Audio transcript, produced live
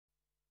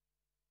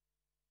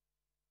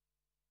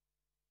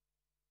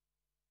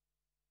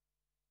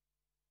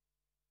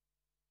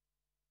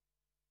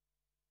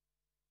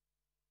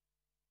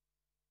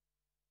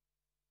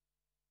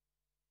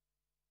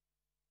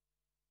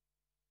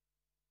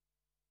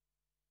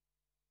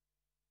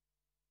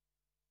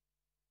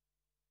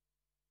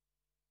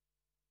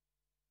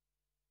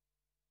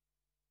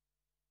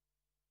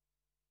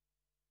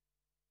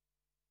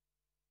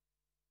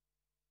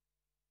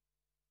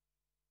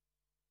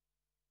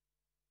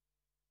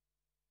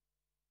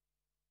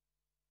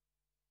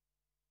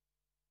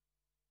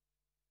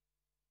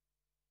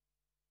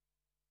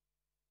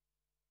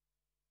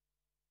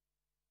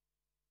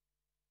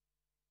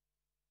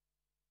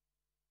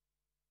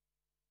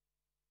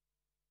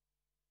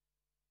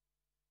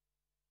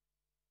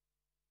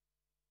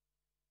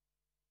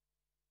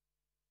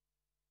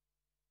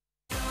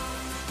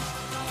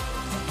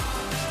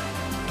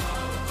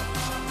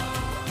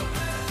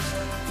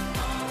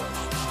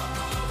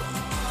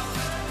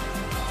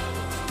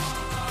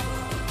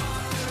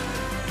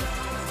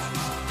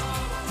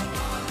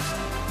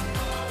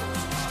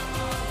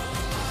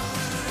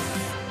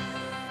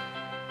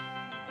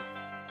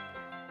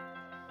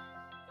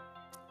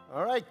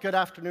right, good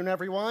afternoon,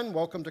 everyone.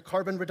 Welcome to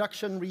Carbon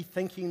Reduction,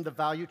 Rethinking the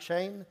Value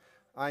Chain.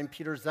 I'm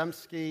Peter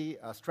Zemsky,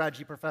 a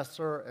strategy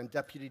professor and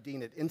deputy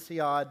dean at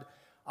INSEAD.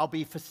 I'll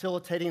be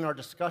facilitating our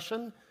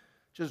discussion,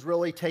 which is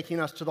really taking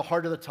us to the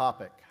heart of the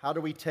topic. How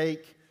do we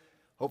take,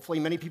 hopefully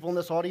many people in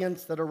this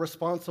audience that are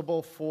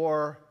responsible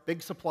for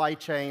big supply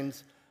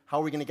chains,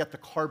 how are we going to get the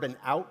carbon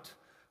out?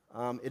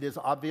 It is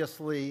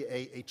obviously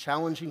a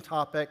challenging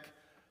topic.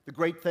 The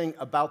great thing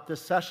about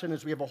this session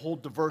is we have a whole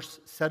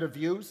diverse set of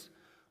views.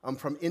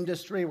 From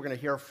industry, we're going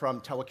to hear from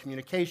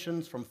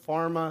telecommunications, from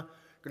pharma,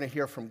 we're going to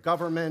hear from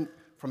government,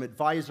 from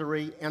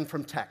advisory, and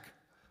from tech.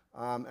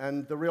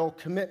 And the real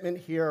commitment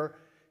here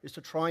is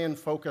to try and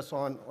focus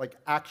on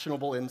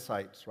actionable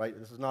insights, right?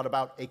 This is not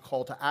about a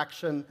call to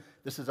action.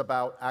 This is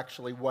about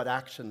actually what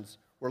actions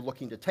we're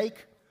looking to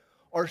take.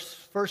 Our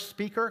first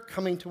speaker,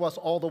 coming to us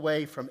all the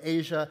way from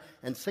Asia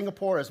and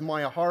Singapore, is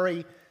Maya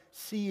Hari,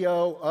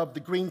 CEO of the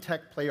green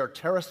tech player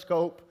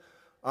Terrascope.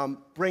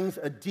 Brings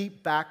a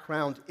deep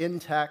background in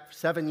tech.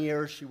 7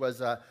 years, she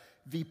was a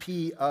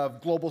VP of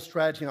Global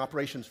Strategy and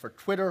Operations for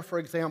Twitter, for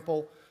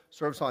example,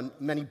 serves on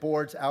many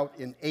boards out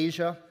in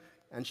Asia,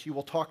 and she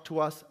will talk to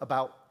us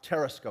about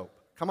Terrascope.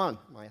 Come on,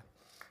 Maya.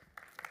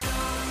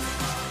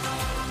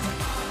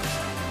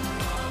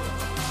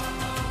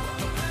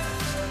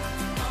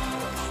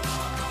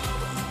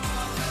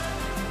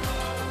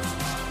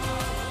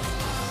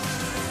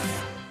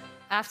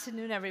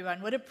 Afternoon,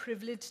 everyone. What a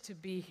privilege to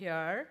be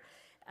here.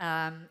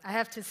 I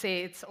have to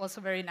say, it's also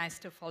very nice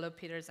to follow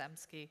Peter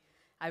Zemsky.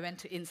 I went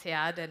to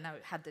INSEAD, and I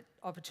had the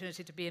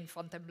opportunity to be in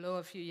Fontainebleau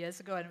a few years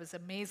ago, and it was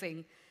an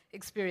amazing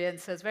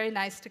experience. So it's very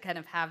nice to kind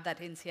of have that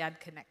INSEAD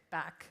connect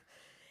back.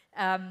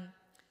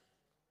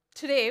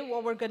 Today,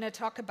 what we're going to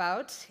talk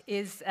about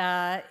is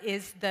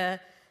the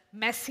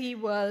messy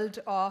world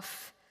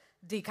of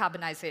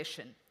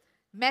decarbonization.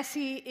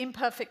 Messy,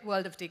 imperfect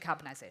world of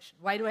decarbonization.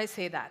 Why do I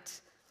say that?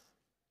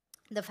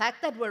 The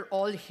fact that we're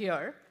all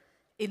here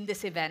in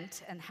this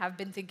event and have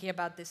been thinking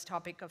about this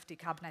topic of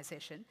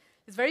decarbonization,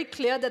 it's very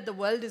clear that the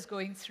world is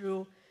going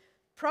through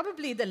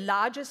probably the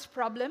largest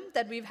problem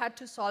that we've had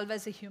to solve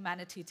as a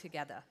humanity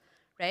together,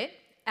 right?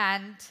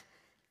 And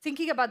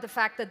thinking about the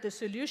fact that the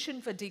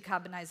solution for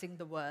decarbonizing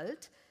the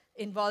world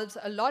involves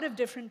a lot of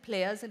different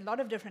players and a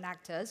lot of different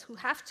actors who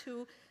have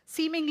to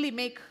seemingly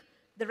make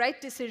the right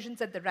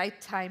decisions at the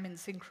right time in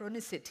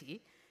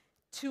synchronicity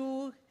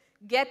to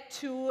get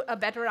to a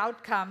better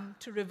outcome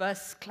to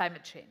reverse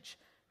climate change.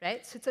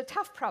 Right? So it's a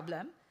tough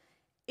problem.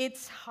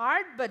 It's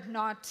hard, but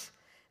not,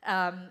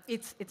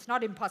 it's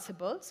not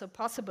impossible. So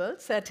possible,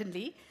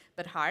 certainly,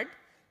 but hard.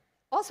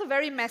 Also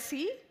very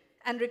messy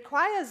and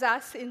requires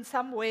us in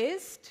some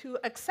ways to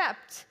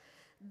accept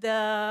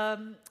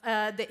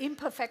the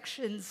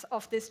imperfections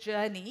of this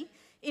journey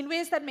in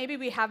ways that maybe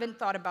we haven't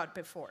thought about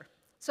before.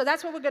 So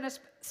that's what we're going to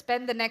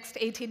spend the next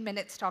 18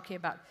 minutes talking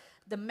about,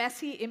 the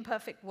messy,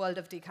 imperfect world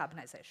of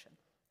decarbonization.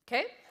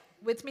 Okay?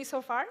 With me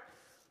so far?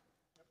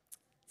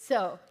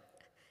 So,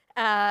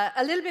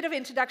 a little bit of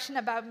introduction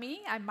about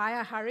me. I'm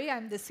Maya Hari.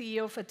 I'm the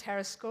CEO for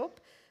Terrascope.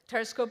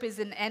 Terrascope is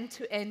an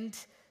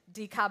end-to-end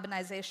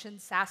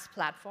decarbonization SaaS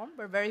platform.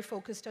 We're very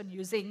focused on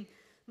using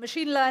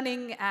machine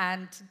learning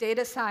and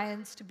data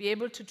science to be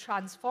able to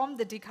transform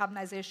the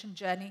decarbonization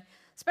journey,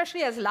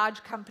 especially as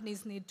large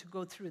companies need to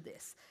go through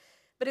this.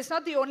 But it's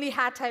not the only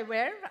hat I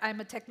wear.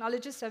 I'm a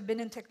technologist. I've been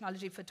in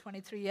technology for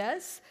 23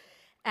 years.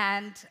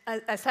 And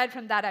aside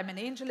from that, I'm an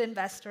angel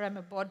investor. I'm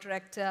a board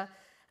director.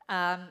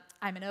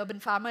 I'm an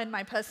urban farmer in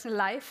my personal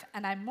life,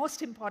 and I'm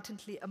most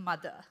importantly a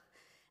mother.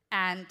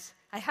 And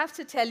I have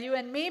to tell you,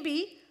 and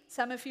maybe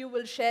some of you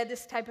will share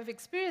this type of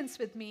experience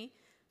with me,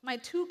 my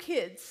 2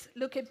 kids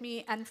look at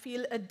me and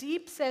feel a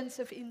deep sense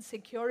of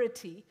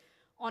insecurity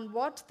on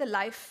what the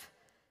life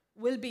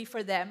will be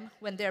for them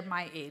when they're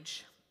my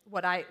age,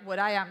 what I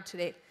am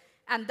today.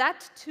 And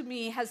that, to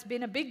me, has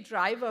been a big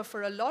driver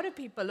for a lot of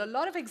people, a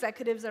lot of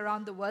executives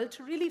around the world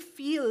to really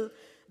feel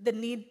the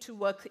need to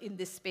work in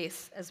this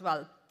space as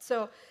well.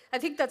 So I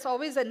think that's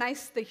always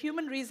the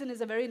human reason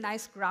is a very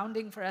nice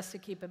grounding for us to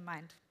keep in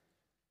mind.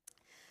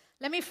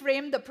 Let me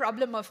frame the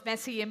problem of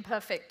messy,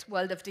 imperfect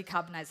world of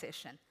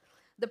decarbonization.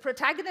 The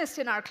protagonist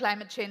in our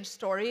climate change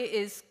story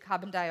is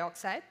carbon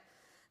dioxide,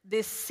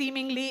 this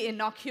seemingly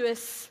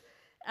innocuous,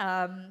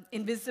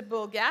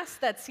 invisible gas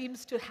that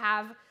seems to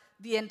have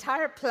the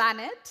entire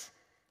planet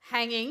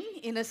hanging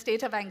in a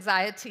state of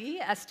anxiety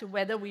as to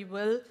whether we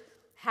will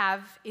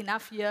have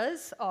enough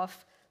years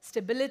of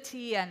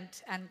stability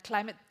and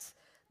climate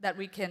that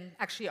we can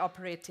actually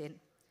operate in.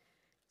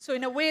 So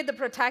in a way, the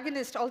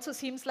protagonist also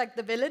seems like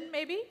the villain,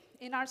 maybe,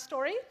 in our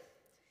story.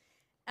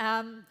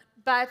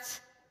 But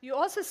you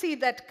also see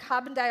that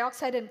carbon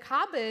dioxide and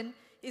carbon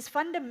is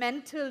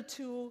fundamental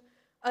to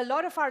a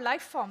lot of our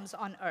life forms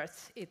on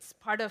Earth. It's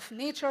part of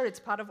nature, it's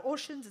part of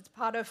oceans, it's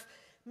part of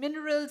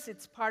minerals,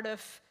 it's part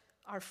of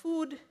our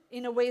food,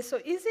 in a way.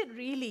 So is it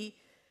really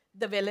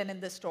the villain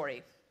in the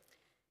story?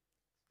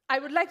 I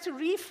would like to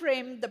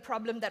reframe the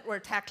problem that we're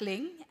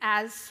tackling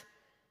as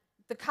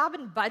the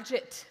carbon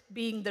budget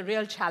being the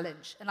real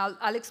challenge. And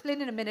I'll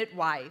explain in a minute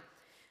why.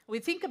 We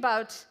think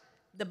about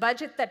the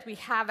budget that we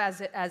have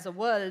as a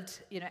world,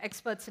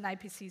 experts in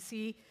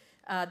IPCC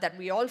that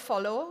we all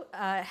follow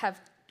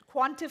have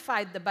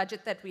quantified the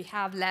budget that we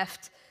have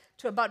left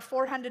to about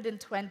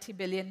 420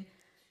 billion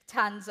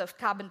tons of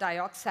carbon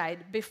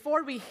dioxide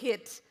before we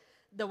hit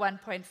the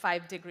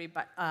 1.5 degree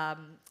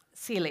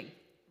ceiling,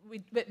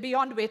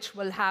 beyond which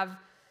we'll have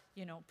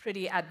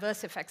pretty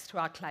adverse effects to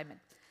our climate.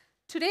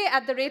 Today,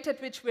 at the rate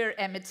at which we're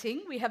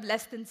emitting, we have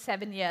less than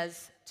 7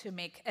 years to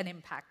make an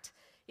impact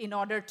in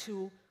order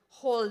to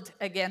hold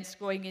against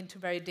going into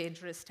very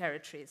dangerous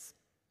territories.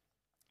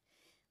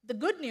 The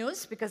good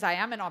news, because I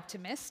am an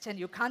optimist, and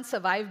you can't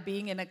survive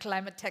being in a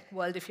climate tech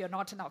world if you're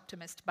not an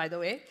optimist, by the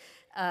way.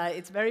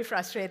 It's very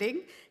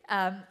frustrating.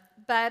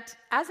 But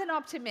as an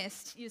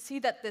optimist, you see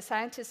that the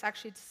scientists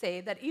actually say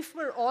that if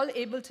we're all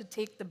able to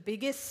take the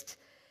biggest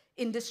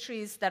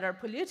industries that are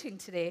polluting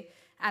today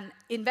and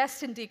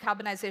invest in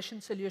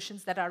decarbonization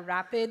solutions that are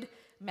rapid,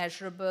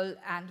 measurable,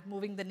 and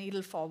moving the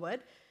needle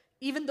forward,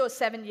 even those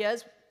 7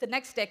 years, the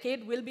next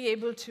decade, we'll be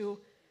able to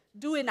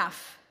do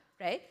enough,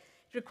 right?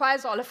 It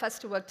requires all of us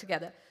to work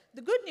together.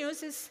 The good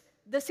news is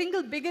the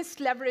single biggest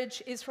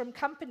leverage is from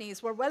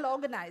companies. We're well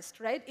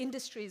organized, right?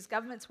 Industries,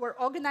 governments, we're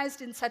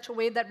organized in such a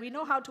way that we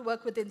know how to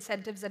work with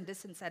incentives and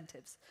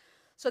disincentives.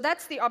 So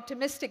that's the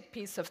optimistic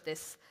piece of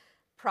this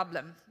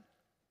problem.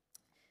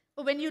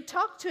 But when you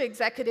talk to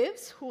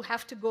executives who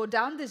have to go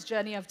down this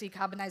journey of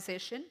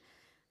decarbonization,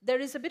 there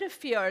is a bit of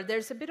fear,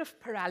 there's a bit of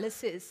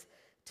paralysis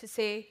to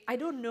say, I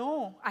don't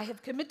know, I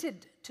have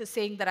committed to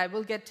saying that I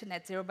will get to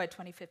net zero by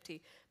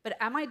 2050, but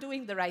am I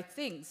doing the right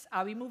things?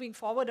 Are we moving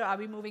forward or are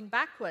we moving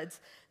backwards?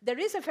 There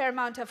is a fair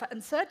amount of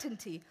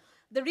uncertainty.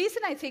 The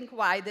reason I think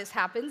why this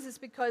happens is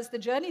because the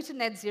journey to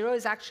net zero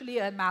is actually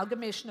an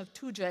amalgamation of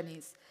two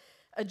journeys.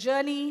 A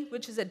journey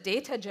which is a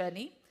data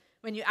journey,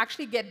 when you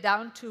actually get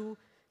down to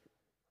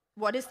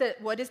what is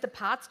the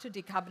path to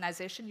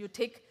decarbonization. You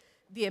take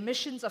the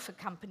emissions of a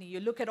company, you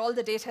look at all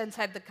the data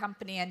inside the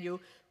company, and you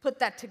put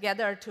that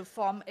together to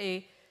form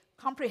a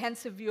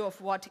comprehensive view of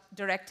what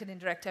direct and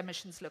indirect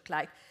emissions look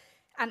like.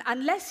 And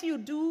unless you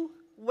do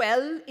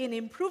well in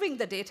improving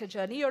the data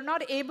journey, you're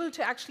not able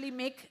to actually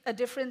make a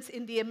difference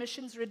in the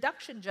emissions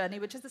reduction journey,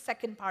 which is the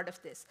second part of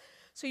this.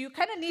 So you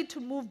kind of need to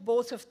move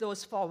both of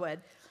those forward.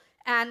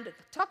 And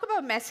talk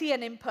about messy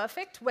and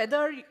imperfect,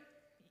 whether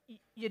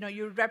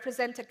you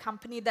represent a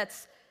company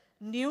that's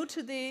new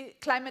to the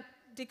climate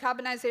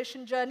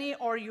decarbonization journey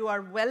or you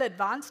are well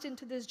advanced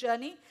into this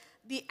journey,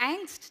 the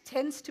angst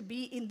tends to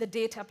be in the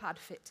data part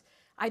of it.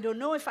 I don't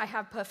know if I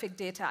have perfect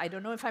data. I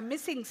don't know if I'm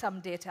missing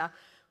some data.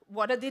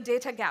 What are the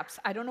data gaps?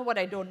 I don't know what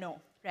I don't know,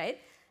 right?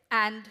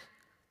 And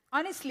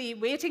honestly,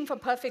 waiting for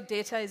perfect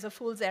data is a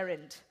fool's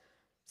errand.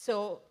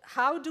 So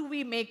how do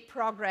we make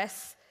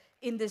progress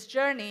in this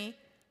journey,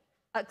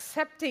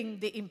 accepting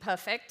the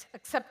imperfect,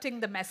 accepting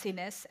the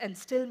messiness, and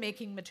still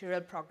making material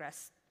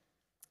progress?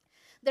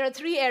 There are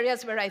three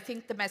areas where I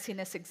think the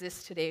messiness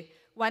exists today.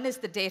 One is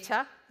the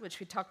data,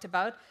 which we talked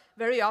about.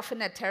 Very often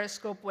at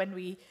Terrascope, when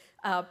we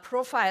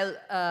profile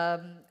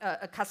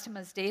a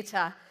customer's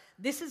data,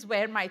 this is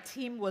where my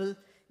team will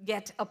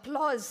get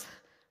applause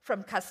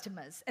from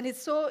customers. And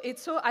it's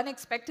so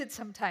unexpected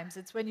sometimes.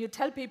 It's when you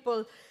tell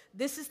people,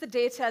 this is the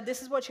data,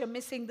 this is what you're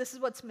missing, this is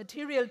what's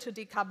material to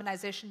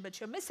decarbonization, but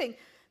you're missing,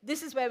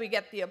 this is where we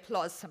get the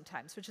applause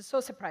sometimes, which is so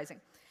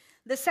surprising.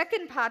 The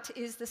second part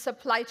is the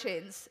supply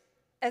chains.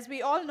 As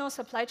we all know,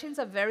 supply chains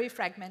are very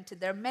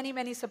fragmented. There are many,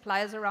 many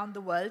suppliers around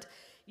the world.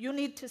 You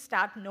need to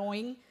start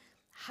knowing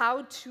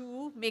how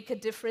to make a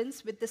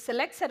difference with the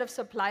select set of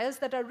suppliers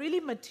that are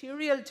really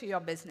material to your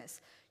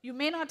business. You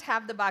may not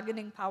have the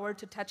bargaining power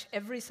to touch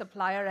every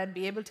supplier and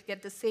be able to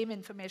get the same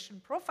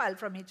information profile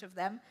from each of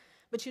them,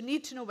 but you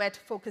need to know where to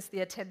focus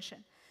the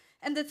attention.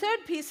 And the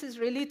third piece is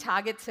really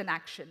targets and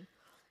action.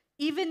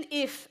 Even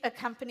if a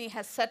company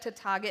has set a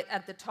target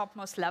at the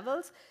topmost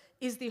levels,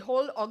 is the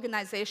whole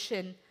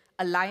organization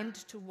aligned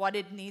to what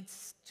it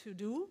needs to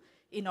do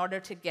in order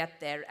to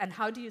get there? And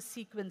how do you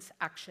sequence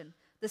action?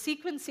 The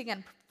sequencing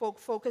and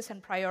focus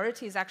and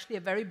priority is actually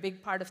a very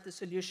big part of the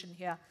solution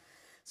here.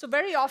 So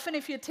very often,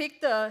 if you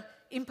take the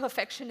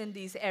imperfection in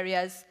these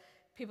areas,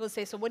 people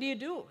say, so what do you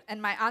do?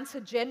 And my answer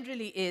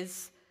generally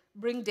is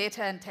bring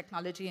data and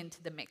technology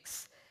into the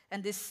mix.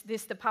 And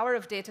the power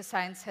of data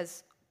science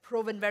has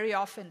proven very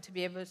often to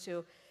be able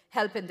to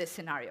help in this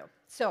scenario.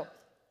 So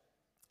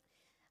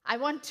I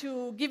want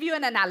to give you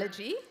an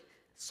analogy.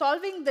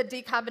 Solving the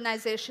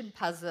decarbonization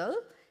puzzle,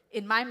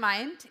 in my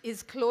mind,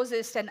 is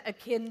closest and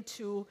akin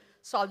to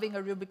solving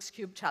a Rubik's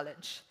Cube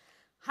challenge.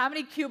 How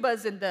many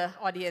cubers in the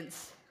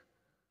audience?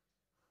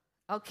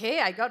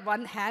 Okay, I got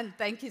one hand.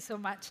 Thank you so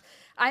much.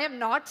 I am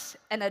not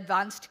an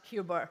advanced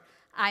cuber.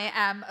 I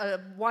am a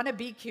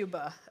wannabe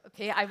cuber.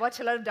 Okay, I watch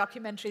a lot of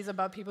documentaries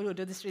about people who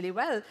do this really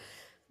well.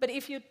 But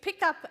if you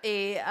pick up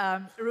a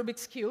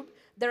Rubik's Cube,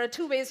 there are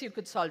two ways you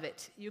could solve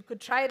it. You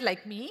could try it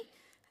like me,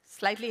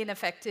 slightly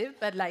ineffective,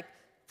 but like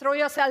throw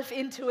yourself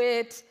into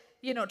it,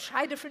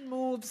 try different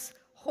moves,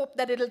 hope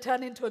that it'll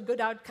turn into a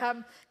good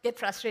outcome, get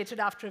frustrated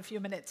after a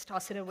few minutes,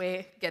 toss it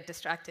away, get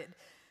distracted.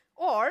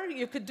 Or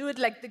you could do it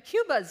like the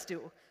cubers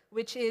do,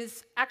 which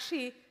is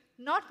actually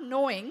not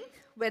knowing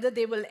whether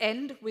they will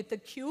end with a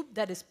cube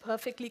that is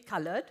perfectly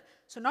colored,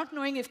 so not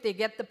knowing if they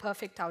get the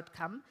perfect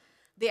outcome.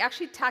 They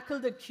actually tackle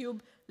the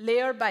cube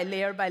layer by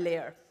layer by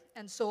layer.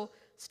 And so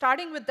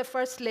starting with the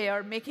first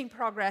layer, making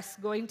progress,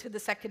 going to the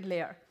second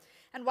layer.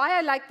 And why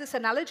I like this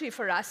analogy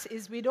for us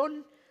is we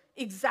don't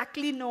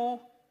exactly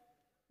know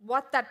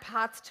what that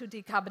path to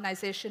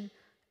decarbonization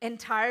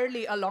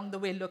entirely along the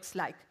way looks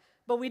like.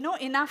 But we know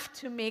enough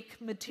to make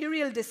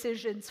material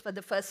decisions for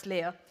the first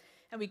layer.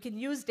 And we can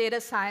use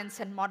data science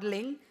and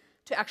modeling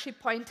to actually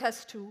point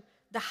us to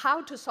the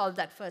how to solve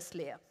that first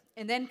layer,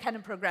 and then kind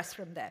of progress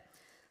from there.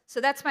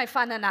 So that's my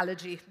fun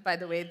analogy, by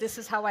the way. This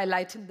is how I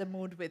lighten the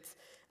mood with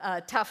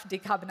tough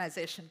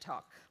decarbonization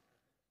talk.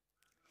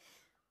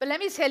 But let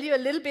me tell you a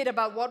little bit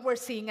about what we're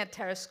seeing at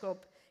Terrascope.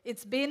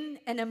 It's been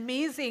an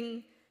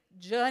amazing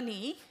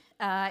journey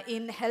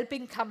in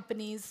helping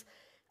companies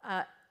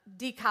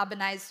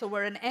decarbonize. So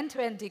we're an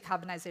end-to-end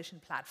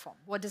decarbonization platform.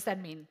 What does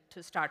that mean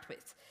to start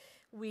with?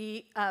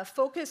 We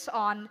focus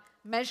on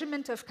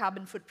measurement of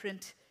carbon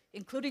footprint,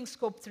 including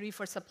Scope 3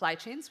 for supply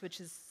chains,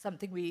 which is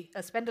something we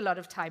spend a lot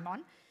of time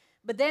on.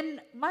 But then,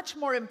 much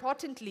more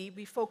importantly,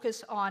 we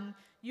focus on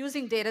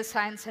using data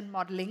science and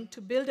modeling to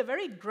build a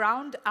very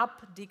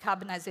ground-up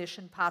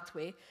decarbonization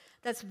pathway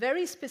that's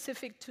very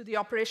specific to the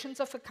operations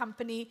of a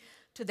company,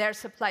 to their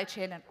supply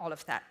chain, and all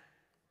of that.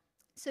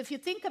 So if you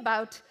think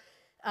about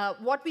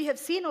what we have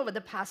seen over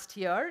the past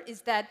year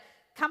is that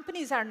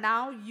companies are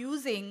now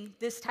using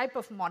this type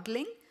of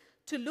modeling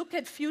to look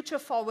at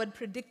future-forward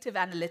predictive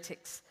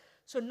analytics.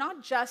 So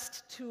not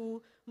just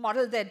to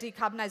model their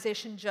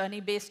decarbonization journey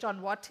based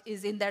on what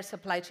is in their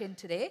supply chain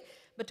today,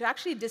 but to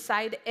actually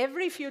decide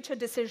every future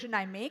decision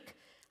I make,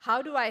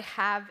 how do I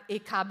have a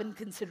carbon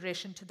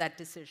consideration to that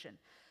decision?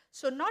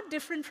 So not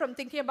different from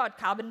thinking about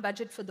carbon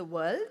budget for the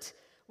world,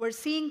 we're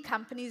seeing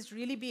companies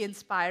really be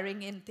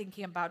inspiring in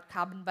thinking about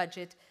carbon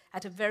budget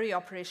at a very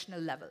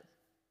operational level.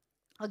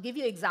 I'll give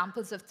you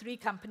examples of 3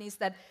 companies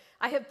that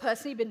I have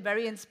personally been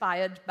very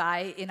inspired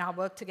by in our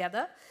work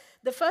together.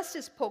 The first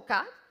is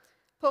Poca.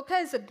 Poca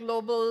is a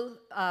global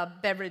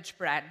beverage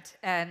brand,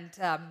 and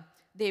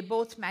they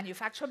both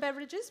manufacture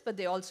beverages, but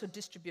they also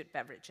distribute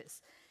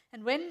beverages.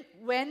 And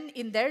when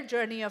in their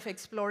journey of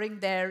exploring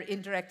their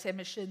indirect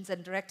emissions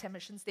and direct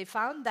emissions, they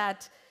found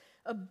that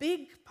a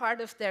big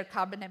part of their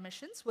carbon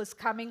emissions was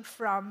coming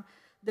from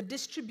the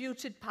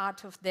distributed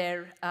part of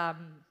their,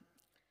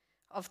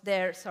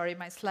 sorry,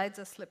 my slides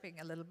are slipping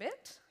a little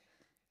bit.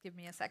 Give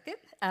me a second.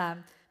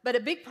 But a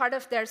big part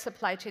of their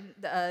supply chain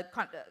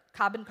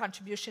carbon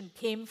contribution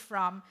came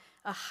from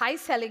a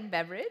high-selling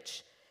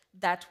beverage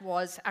that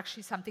was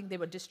actually something they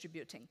were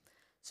distributing.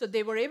 So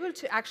they were able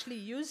to actually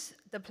use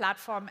the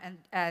platform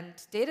and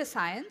data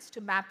science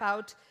to map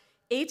out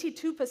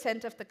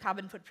 82% of the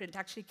carbon footprint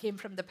actually came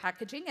from the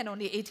packaging, and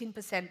only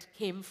 18%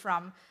 came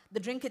from the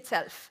drink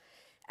itself.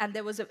 And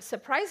there was a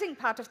surprising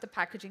part of the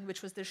packaging,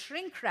 which was the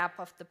shrink wrap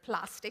of the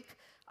plastic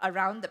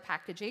around the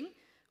packaging,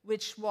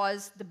 which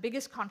was the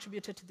biggest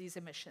contributor to these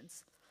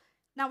emissions.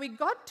 Now, we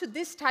got to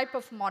this type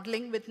of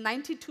modeling with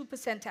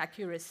 92%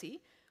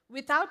 accuracy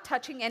without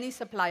touching any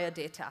supplier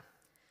data.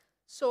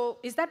 So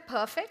is that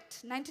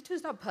perfect? 92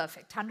 is not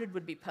perfect. 100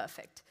 would be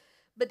perfect.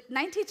 But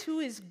 92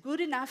 is good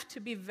enough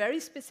to be very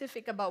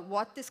specific about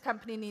what this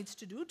company needs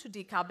to do to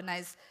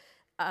decarbonize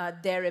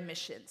their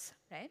emissions,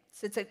 right?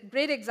 So it's a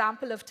great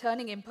example of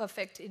turning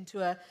imperfect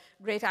into a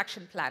great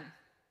action plan.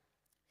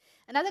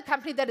 Another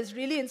company that has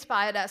really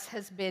inspired us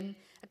has been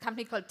a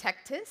company called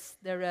Tectis.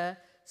 They're a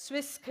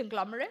Swiss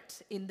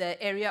conglomerate in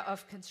the area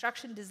of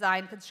construction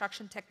design,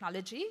 construction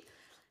technology,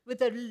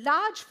 with a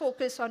large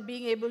focus on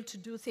being able to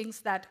do things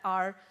that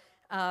are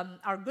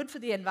good for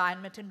the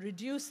environment and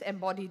reduce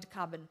embodied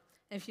carbon.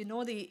 And if you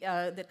know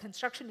the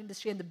construction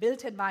industry and the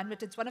built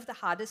environment, it's one of the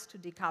hardest to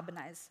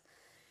decarbonize.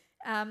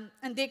 And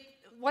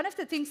one of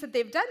the things that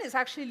they've done is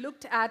actually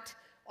looked at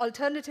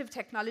alternative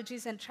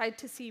technologies and tried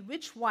to see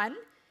which one,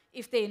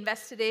 if they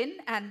invested in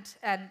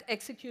and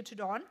executed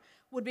on,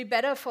 would be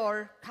better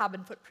for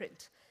carbon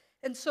footprint.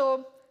 And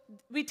so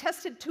we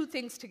tested 2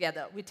 things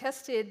together. We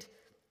tested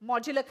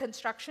modular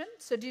construction.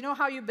 So do you know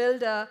how you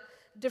build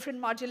different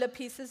modular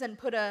pieces and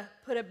put a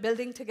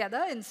building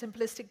together in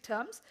simplistic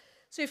terms?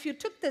 So if you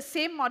took the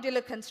same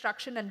modular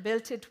construction and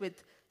built it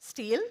with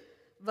steel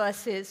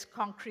versus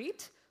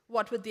concrete,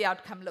 what would the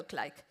outcome look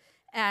like?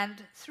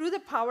 And through the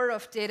power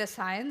of data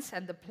science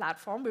and the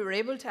platform, we were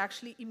able to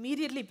actually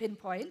immediately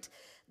pinpoint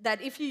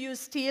that if you use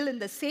steel in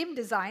the same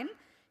design,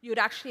 you'd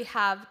actually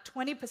have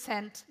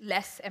 20%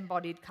 less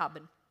embodied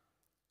carbon,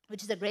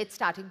 which is a great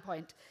starting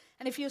point.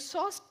 And if you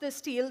sourced the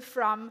steel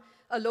from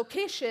a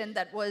location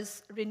that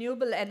was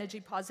renewable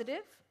energy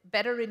positive,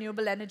 better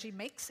renewable energy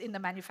mix in the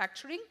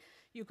manufacturing,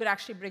 you could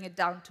actually bring it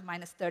down to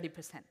minus 30%.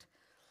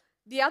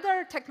 The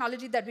other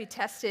technology that we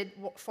tested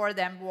for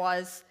them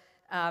was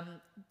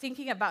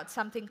thinking about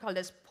something called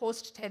as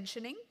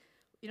post-tensioning.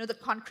 You know, the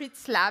concrete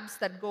slabs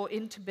that go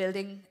into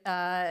building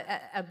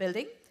a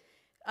building.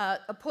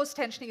 A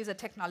post-tensioning is a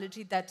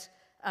technology that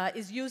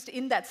is used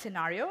in that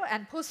scenario,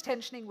 and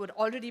post-tensioning would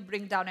already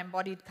bring down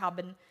embodied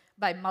carbon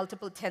by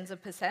multiple tens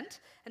of %.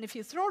 And if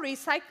you throw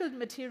recycled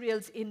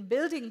materials in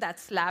building that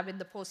slab in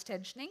the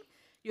post-tensioning,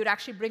 you'd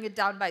actually bring it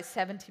down by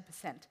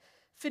 70%.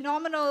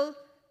 Phenomenal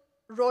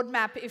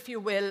roadmap, if you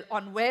will,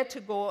 on where to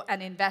go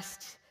and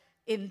invest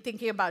in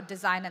thinking about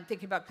design and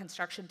thinking about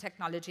construction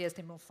technology as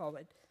they move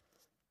forward.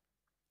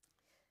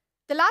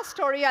 The last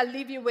story I'll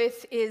leave you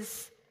with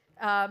is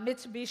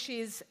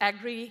Mitsubishi's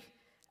Agri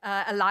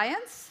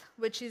Alliance,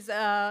 which is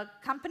a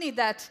company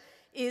that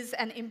is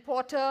an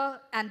importer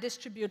and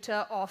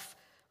distributor of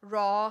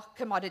raw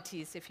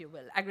commodities, if you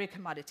will,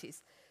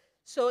 agri-commodities.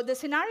 So the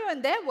scenario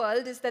in their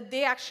world is that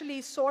they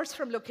actually source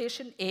from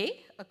location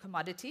A, a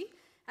commodity,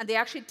 and they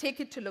actually take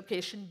it to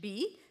location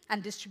B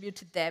and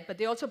distribute it there, but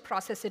they also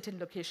process it in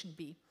location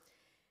B.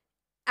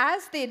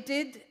 As they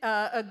did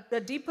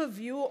a deeper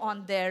view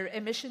on their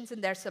emissions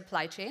in their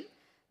supply chain,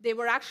 they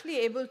were actually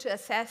able to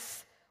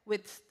assess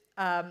with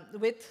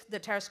the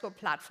Terrascope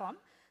platform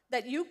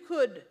that you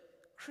could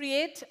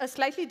create a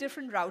slightly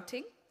different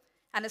routing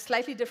and a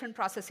slightly different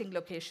processing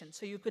location.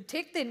 So you could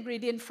take the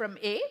ingredient from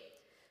A,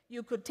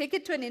 you could take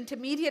it to an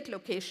intermediate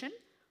location,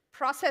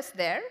 process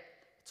there,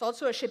 it's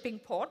also a shipping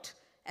port,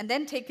 and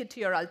then take it to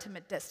your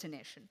ultimate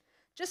destination.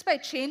 Just by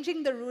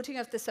changing the routing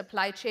of the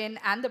supply chain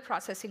and the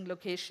processing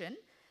location,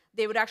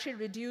 they would actually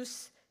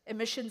reduce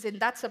emissions in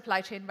that supply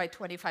chain by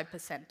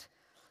 25%.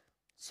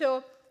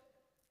 So,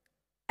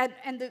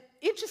 and the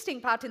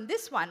interesting part in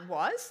this one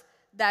was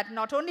that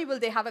not only will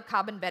they have a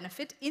carbon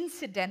benefit,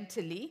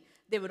 incidentally,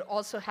 they would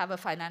also have a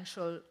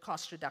financial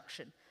cost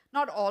reduction.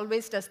 Not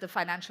always does the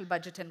financial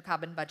budget and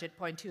carbon budget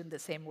point you in the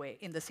same way,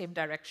 in the same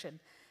direction.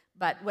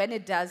 But when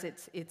it does,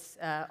 it's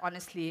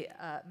honestly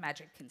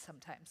magic in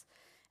sometimes.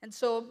 And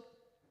so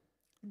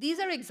these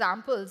are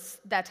examples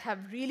that have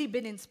really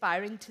been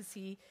inspiring to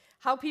see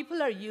how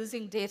people are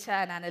using data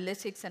and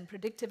analytics and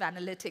predictive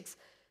analytics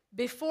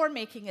before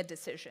making a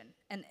decision.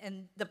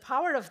 And the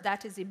power of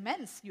that is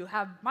immense. You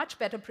have much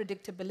better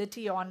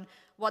predictability on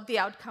what the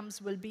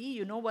outcomes will be.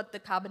 You know what the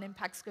carbon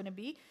impact's going to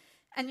be.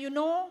 And you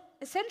know,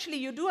 essentially,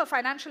 you do a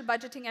financial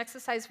budgeting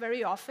exercise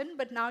very often,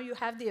 but now you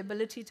have the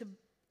ability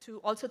to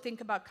also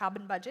think about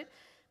carbon budget,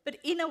 but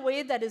in a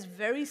way that is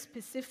very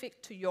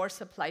specific to your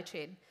supply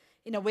chain,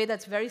 in a way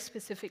that's very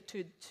specific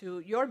to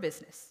your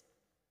business.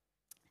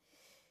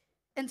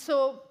 And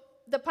so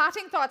the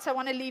parting thoughts I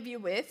want to leave you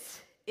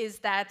with is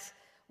that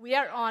we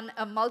are on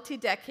a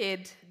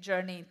multi-decade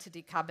journey to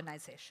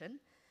decarbonization.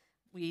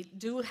 We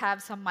do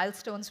have some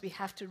milestones we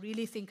have to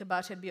really think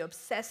about and be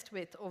obsessed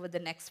with over the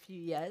next few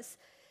years.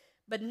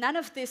 But none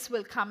of this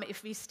will come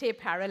if we stay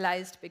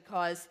paralyzed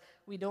because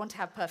we don't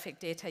have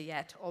perfect data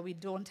yet, or we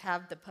don't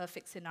have the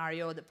perfect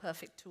scenario, the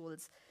perfect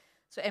tools.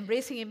 So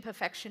embracing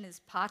imperfection is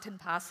part and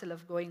parcel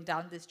of going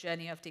down this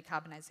journey of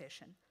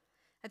decarbonization.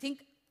 I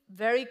think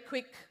very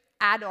quick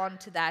add-on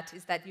to that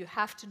is that you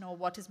have to know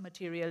what is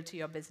material to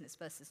your business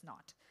versus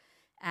not.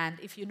 And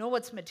if you know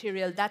what's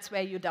material, that's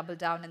where you double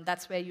down, and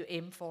that's where you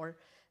aim for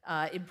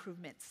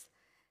improvements.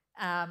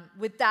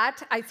 With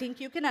that, I think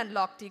you can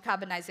unlock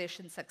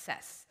decarbonization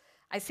success.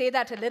 I say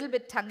that a little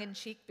bit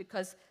tongue-in-cheek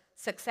because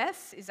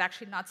success is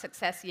actually not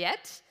success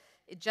yet.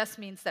 It just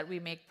means that we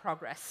make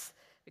progress,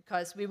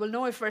 because we will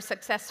know if we're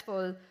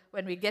successful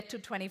when we get to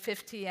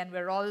 2050 and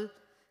we're all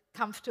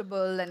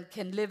comfortable and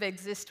can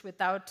exist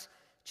without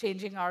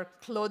changing our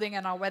clothing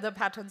and our weather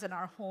patterns and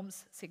our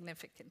homes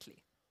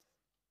significantly.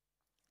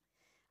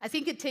 I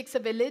think it takes a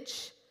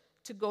village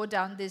to go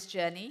down this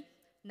journey.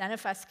 None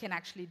of us can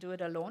actually do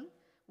it alone.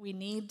 We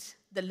need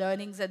the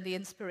learnings and the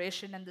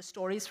inspiration and the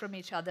stories from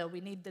each other.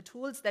 We need the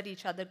tools that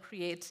each other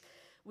creates.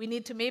 We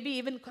need to maybe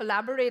even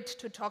collaborate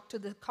to talk to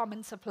the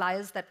common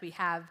suppliers that we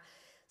have.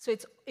 So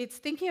it's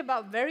thinking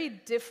about very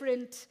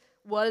different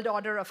world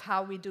order of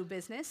how we do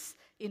business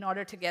in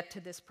order to get to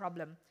this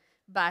problem.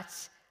 But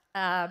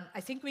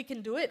I think we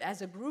can do it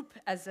as a group,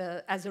 as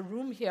a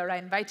room here. I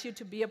invite you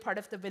to be a part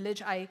of the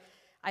village. I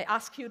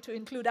ask you to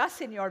include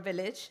us in your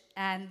village,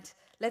 and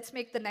let's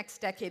make the next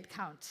decade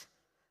count.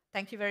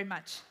 Thank you very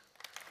much.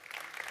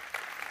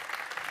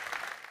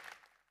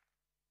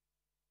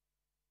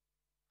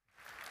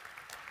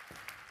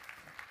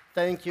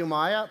 Thank you,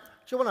 Maya.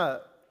 I want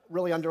to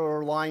really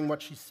underline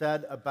what she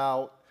said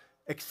about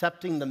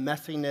accepting the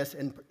messiness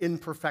and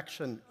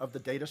imperfection of the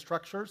data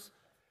structures.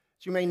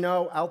 As you may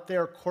know, out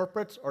there,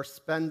 corporates are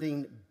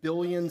spending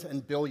billions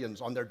and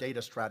billions on their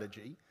data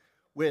strategy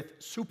with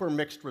super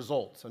mixed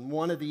results. And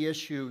one of the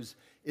issues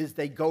is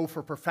they go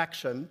for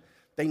perfection,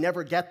 they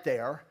never get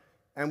there,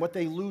 and what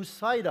they lose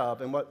sight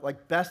of, and what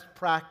like best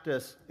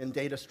practice in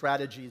data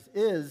strategies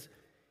is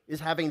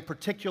having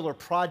particular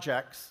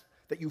projects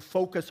that you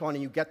focus on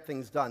and you get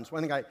things done. So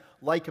one thing I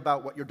like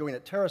about what you're doing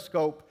at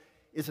Terrascope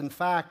is, in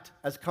fact,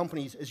 as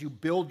companies, as you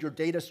build your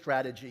data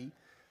strategy,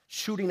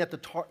 shooting at the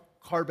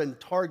carbon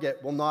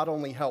target will not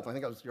only help, I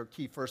think that was your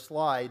key first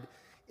slide,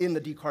 in the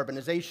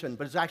decarbonization,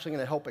 but it's actually going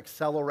to help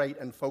accelerate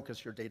and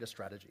focus your data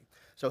strategy.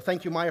 So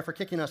thank you, Maya, for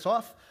kicking us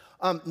off.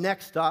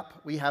 Next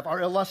up, we have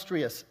our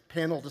illustrious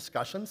panel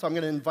discussion. So I'm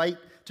going to invite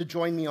to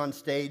join me on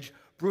stage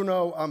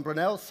Bruno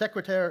Brunel,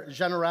 Secrétaire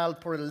Général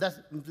pour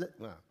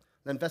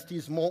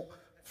l'Investissement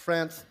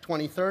France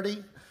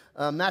 2030,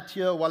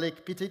 Mathieu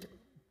Walik-Petit,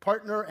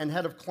 Partner and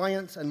Head of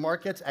Clients and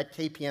Markets at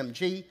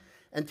KPMG,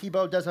 and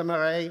Thibaut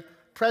Desmarais,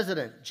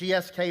 President,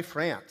 GSK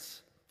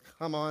France.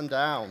 Come on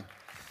down.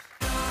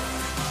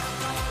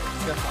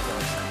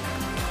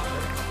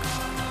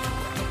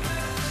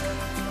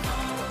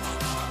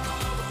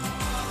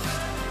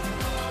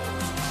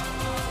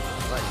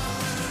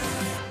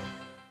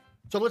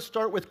 So let's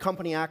start with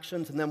company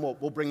actions, and then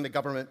we'll bring the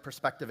government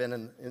perspective in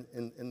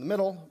the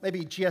middle.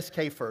 Maybe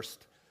GSK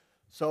first.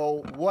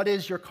 So what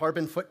is your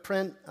carbon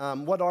footprint?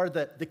 What are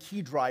the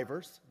key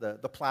drivers,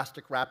 the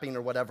plastic wrapping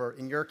or whatever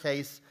in your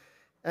case?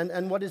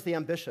 And what is the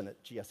ambition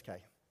at GSK?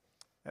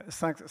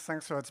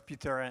 Thanks a lot,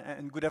 Peter,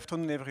 and good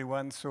afternoon,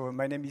 everyone. So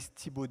my name is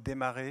Thibaut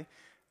Desmarais,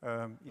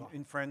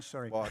 in French,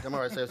 sorry. Well,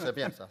 Desmarais, c'est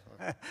bien ça.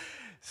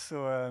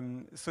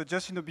 So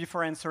just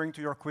before answering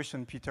to your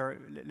question, Peter,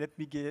 let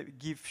me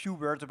give few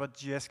words about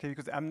GSK,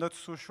 because I'm not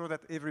so sure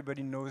that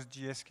everybody knows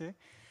GSK.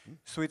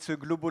 So it's a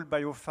global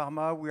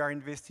biopharma. We are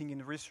investing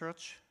in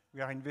research.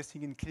 We are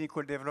investing in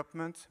clinical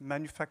development,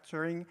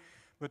 manufacturing,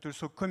 but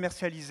also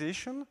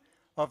commercialization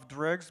of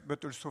drugs,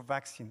 but also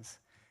vaccines.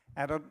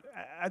 I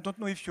don't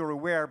know if you're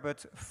aware,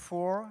 but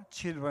 4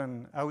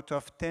 children out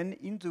of 10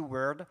 in the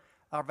world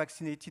are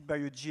vaccinated by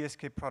a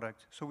GSK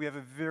product. So we have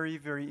a very,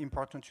 very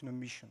important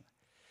mission.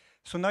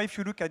 So now if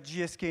you look at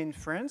GSK in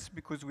France,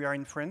 because we are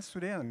in France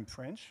today, I'm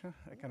French,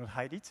 I cannot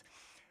hide it.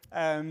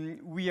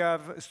 We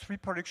have 3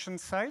 production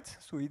sites,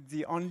 so it's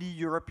the only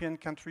European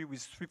country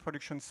with 3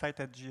 production sites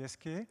at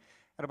GSK, and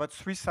about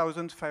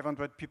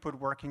 3,500 people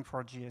working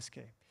for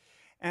GSK.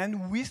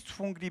 And we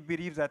strongly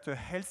believe that a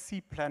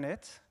healthy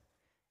planet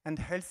and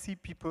healthy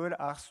people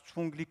are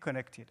strongly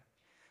connected.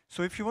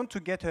 So if you want to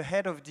get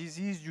ahead of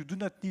disease, you do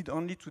not need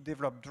only to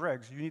develop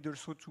drugs, you need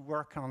also to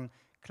work on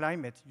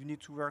climate, you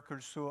need to work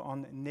also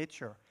on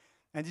nature.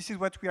 And this is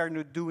what we are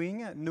now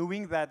doing,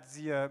 knowing that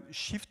the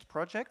SHIFT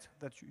project,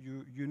 that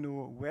you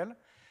know well,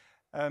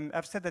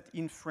 I've said that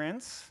in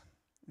France,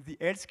 the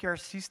healthcare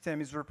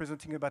system is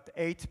representing about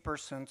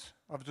 8%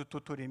 of the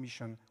total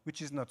emission,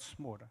 which is not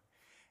small.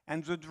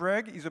 And the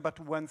drug is about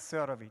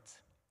 1/3 of it.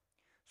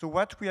 So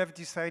what we have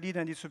decided,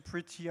 and it's a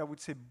pretty, I would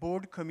say,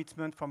 bold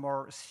commitment from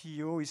our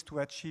CEO, is to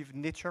achieve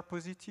nature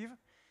positive,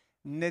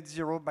 net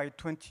zero by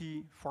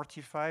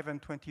 2045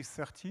 and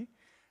 2030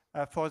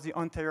 for the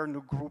entire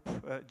group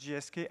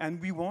GSK.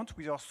 And we want,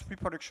 with our 3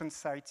 production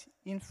sites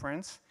in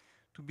France,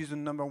 to be the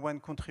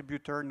 #1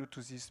 contributor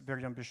to this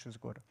very ambitious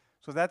goal.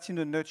 So that's in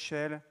a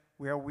nutshell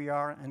where we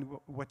are and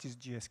what is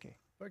GSK.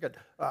 Very good.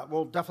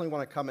 We'll definitely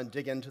want to come and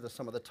dig into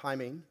some of the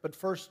timing. But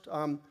first,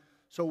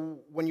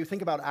 so when you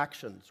think about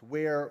actions,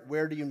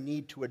 where do you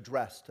need to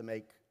address to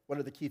make, what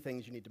are the key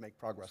things you need to make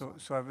progress on?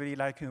 So I really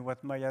like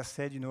what Maya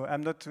said.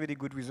 I'm not really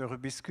good with the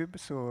Rubik's Cube,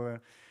 so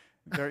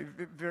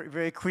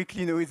very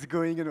quickly, it's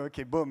going,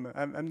 okay, boom,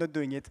 I'm not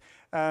doing it.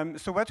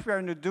 So what we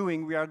are now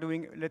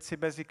doing, let's say,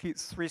 basically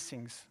 3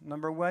 things.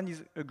 Number 1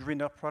 is a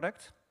greener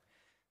product.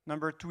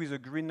 Number 2 is a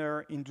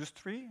greener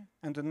industry.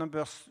 And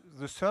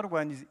the third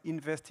one is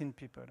invest in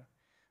people.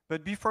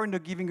 But before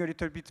giving a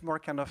little bit more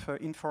kind of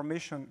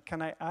information,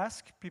 can I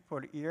ask people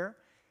here,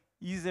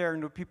 is there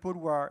people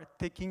who are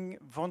taking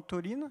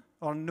Ventolin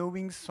or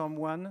knowing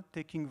someone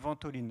taking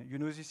Ventolin?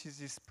 This is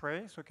this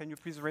spray, so can you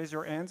please raise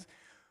your hands?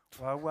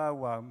 Wow, wow,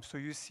 wow. So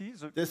you see?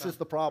 This is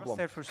the problem.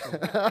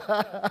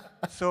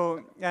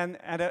 So, and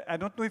I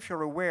don't know if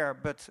you're aware,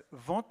 but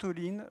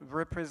Ventolin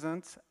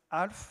represents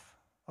half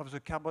of the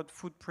carbon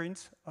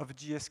footprint of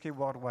GSK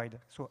worldwide.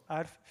 So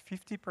half,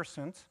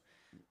 50%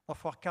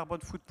 of our carbon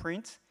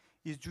footprint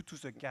is due to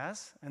the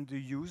gas and the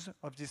use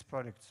of these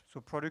products, so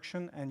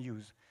production and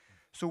use.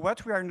 So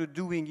what we are now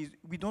doing is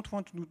we don't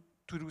want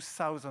to do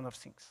thousands of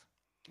things.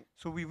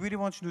 So we really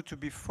want you to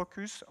be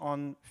focused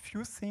on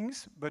few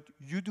things, but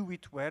you do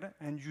it well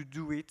and you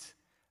do it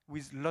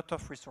with a lot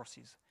of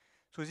resources.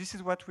 So this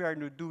is what we are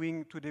now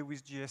doing today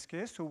with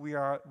GSK. So we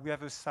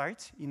have a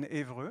site in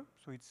Évreux,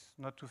 so it's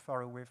not too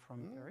far away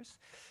from Paris,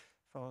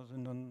 for the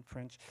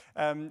non-French.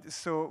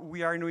 So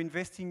we are now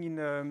investing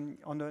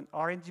on an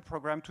R&D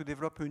program to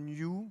develop a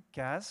new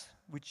gas,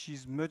 which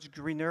is much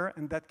greener,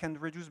 and that can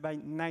reduce by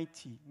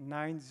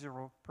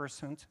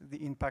 90%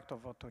 the impact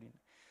of Ventolin.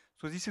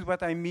 So this is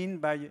what I mean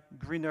by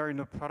greener in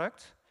a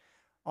product.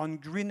 On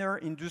greener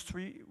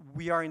industry,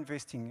 we are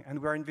investing, and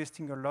we are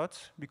investing a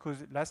lot,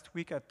 because last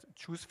week at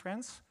Choose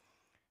France,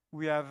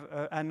 we have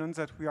announced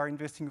that we are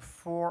investing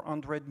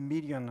 400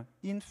 million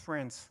in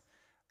France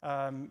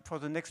for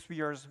the next 3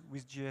 years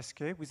with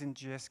GSK, within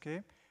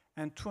GSK,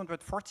 and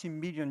 240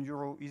 million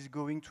euro is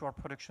going to our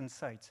production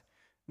site.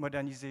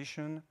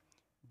 Modernization,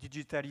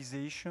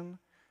 digitalization,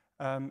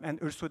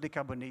 and also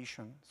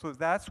decarbonation. So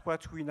that's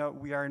what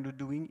we are now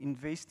doing,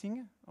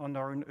 investing on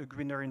our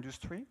greener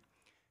industry.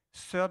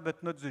 Third,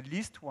 but not the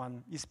least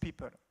one, is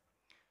people.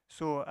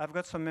 So I've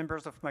got some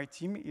members of my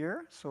team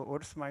here, so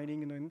all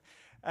smiling.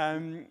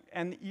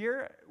 And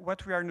here,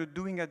 what we are now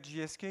doing at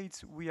GSK,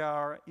 is we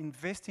are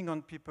investing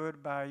on people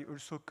by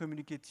also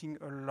communicating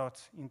a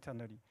lot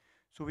internally.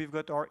 So we've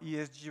got our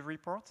ESG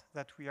report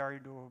that we are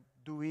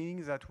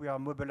doing, that we are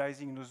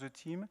mobilizing the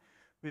team.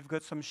 We've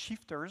got some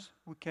shifters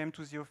who came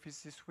to the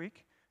office this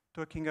week,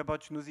 talking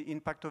about the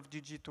impact of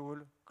digital,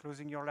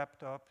 closing your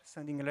laptop,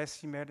 sending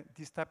less email,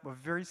 this type of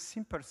very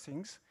simple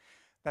things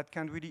that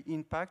can really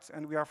impact.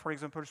 And we are, for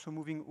example, also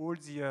moving all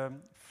the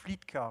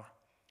fleet car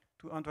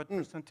to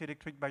 100%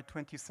 electric by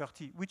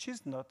 2030, which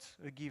is not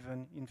a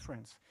given in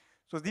France.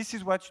 So this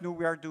is what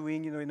we are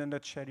doing, in a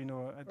nutshell,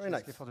 at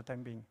GSK for the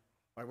time being.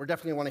 All right, we're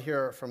definitely want to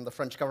hear from the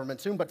French government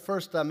soon, but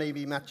first,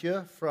 maybe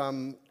Mathieu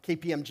from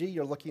KPMG.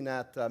 You're looking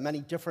at many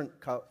different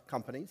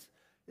companies.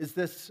 Is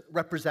this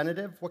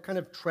representative? What kind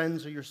of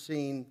trends are you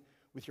seeing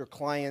with your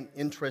client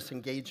interest,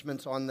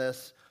 engagements on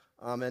this?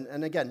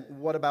 And again,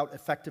 what about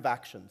effective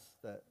actions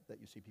that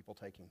you see people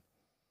taking?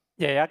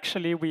 Yeah,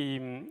 actually, we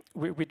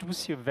do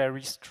see a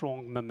very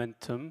strong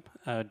momentum.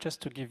 Just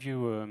to give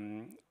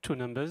you two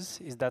numbers,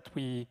 is that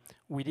we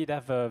did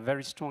have a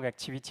very strong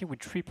activity. We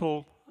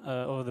tripled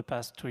over the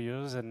past 2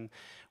 years, and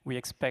we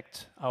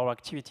expect our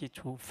activity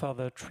to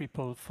further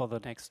triple for the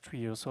next 3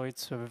 years. So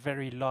it's a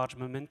very large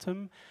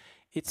momentum.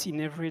 It's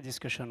in every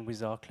discussion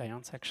with our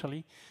clients,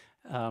 actually.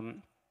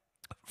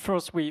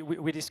 First,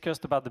 we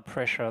discussed about the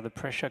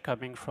pressure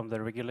coming from the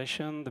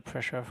regulation, the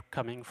pressure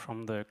coming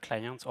from the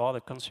clients or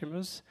the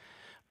consumers,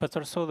 but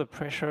also the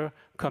pressure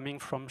coming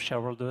from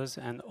shareholders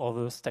and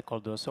other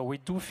stakeholders. So we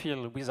do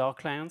feel with our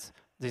clients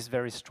this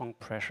very strong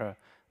pressure.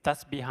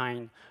 That's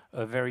behind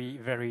a very,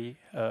 very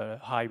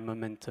high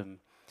momentum.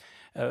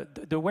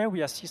 The way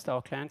we assist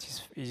our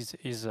clients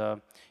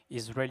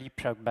is really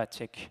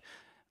pragmatic.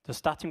 The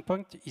starting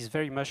point is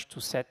very much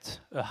to set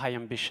a high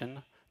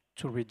ambition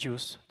to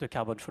reduce the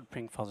carbon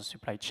footprint for the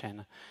supply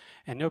chain.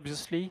 And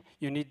obviously,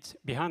 you need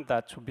behind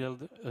that to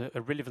build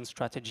a relevant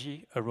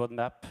strategy, a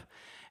roadmap,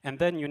 and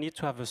then you need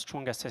to have a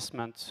strong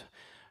assessment.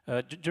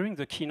 During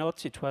the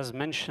keynote, it was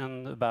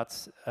mentioned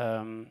about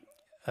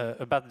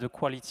the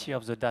quality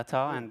of the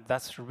data, and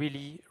that's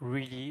really,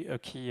 really a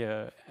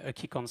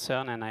key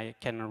concern, and I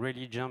can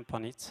really jump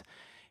on it.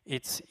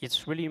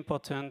 It's really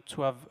important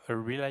to have a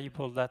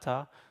reliable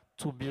data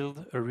to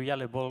build a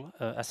reliable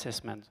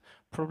assessment.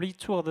 Probably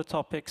two other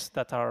topics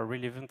that are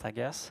relevant, I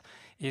guess,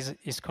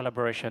 is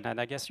collaboration. And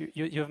I guess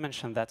you've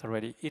mentioned that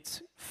already.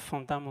 It's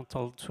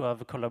fundamental to have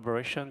a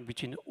collaboration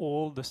between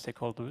all the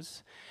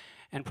stakeholders.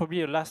 And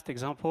probably a last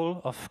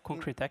example of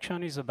concrete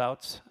action is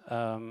about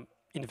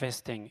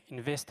investing.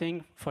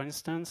 Investing, for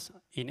instance,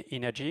 in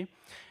energy.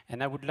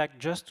 And I would like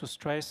just to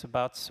stress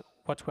about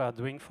what we are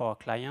doing for our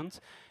clients,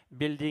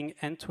 building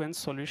end-to-end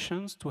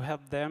solutions to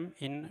help them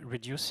in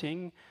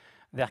reducing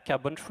their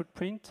carbon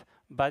footprint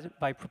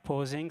by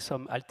proposing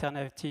some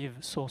alternative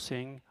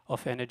sourcing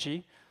of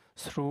energy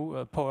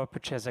through power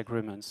purchase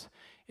agreements.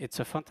 It's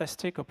a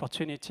fantastic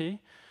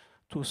opportunity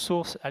to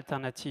source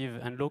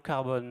alternative and low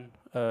carbon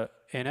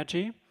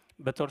energy,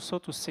 but also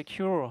to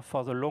secure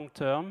for the long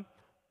term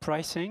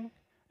pricing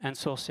and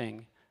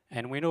sourcing.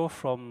 And we know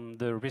from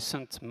the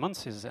recent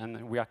months,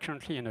 and we are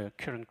currently in a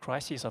current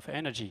crisis of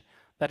energy,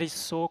 that is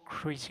so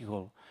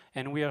critical.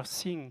 And we are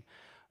seeing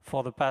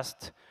for the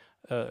past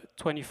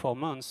 24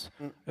 months,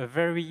 a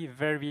very,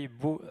 very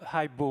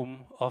high boom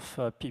of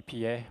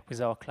PPA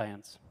with our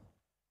clients.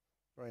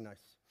 Very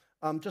nice.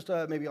 Just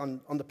maybe on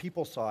the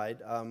people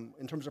side,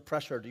 in terms of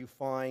pressure, do you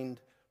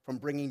find from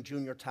bringing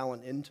junior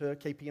talent into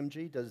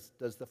KPMG,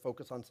 does the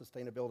focus on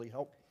sustainability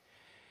help?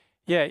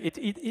 Yeah,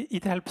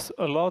 it helps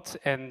a lot,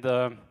 and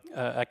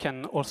I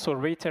can also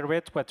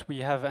reiterate what we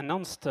have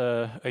announced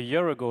a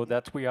year ago,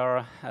 that we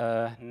are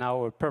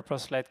now a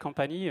purpose-led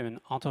company, an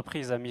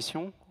entreprise à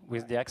mission,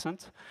 with the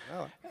accent.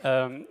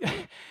 Oh.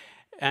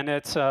 And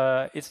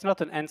it's not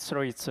an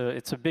answer, it's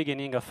a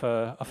beginning of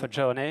a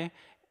journey,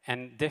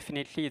 and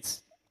definitely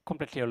it's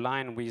completely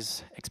aligned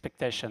with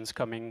expectations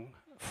coming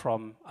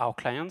from our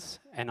clients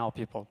and our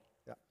people.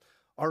 Yeah.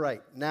 All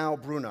right, now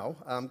Bruno,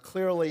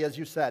 clearly, as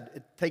you said,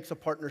 it takes a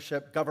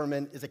partnership.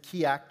 Government is a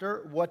key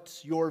actor.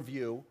 What's your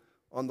view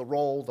on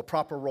the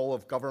proper role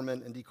of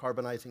government in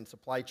decarbonizing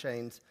supply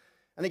chains?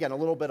 And again, a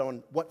little bit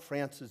on what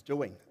France is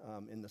doing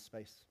in this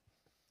space.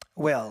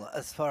 Well,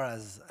 as far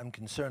as I'm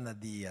concerned, at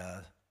the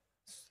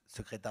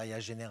Secrétariat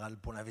Général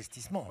pour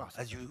l'Investissement,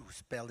 as you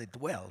spelled it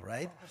well,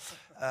 right?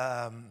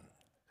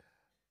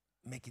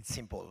 Make it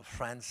simple,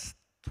 France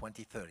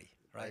 2030,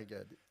 right? Very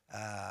good.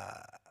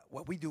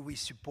 What we do is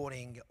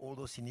supporting all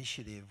those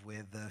initiatives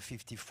with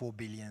 54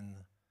 billion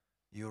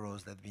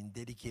euros that have been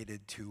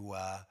dedicated to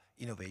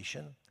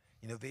innovation.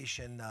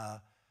 Innovation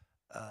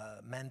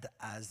meant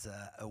as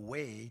a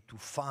way to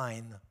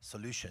find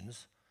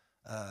solutions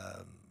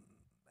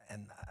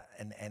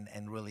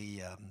and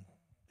really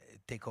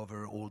take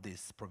over all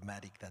this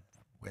problematic that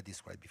were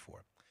described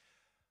before.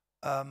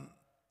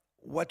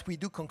 What we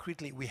do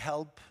concretely, we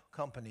help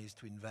companies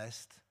to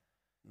invest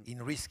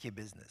in risky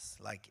business.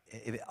 Like,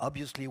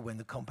 obviously, when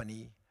the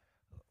company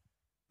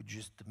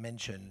just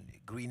mentioned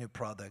greener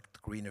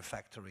product, greener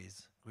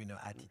factories, greener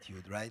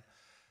attitude, right?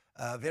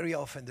 Very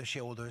often the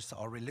shareholders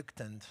are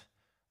reluctant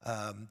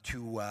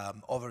to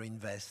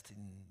overinvest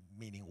in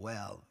meaning,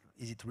 well,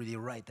 is it really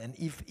right? And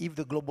if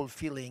the global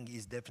feeling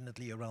is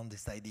definitely around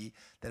this idea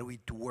that we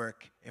need to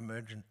work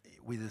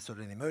with a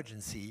certain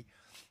emergency,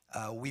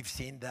 we've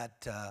seen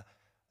that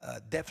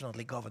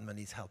definitely government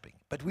is helping.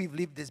 But we've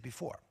lived this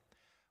before.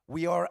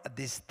 We are at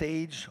this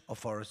stage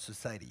of our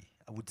society,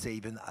 I would say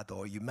even at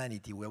our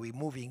humanity, where we're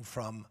moving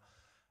from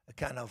a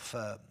kind of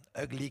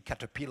ugly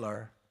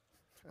caterpillar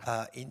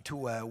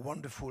into a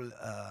wonderful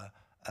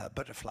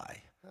butterfly.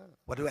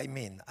 What do I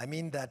mean? I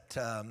mean that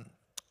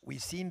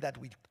we've seen that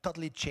we're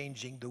totally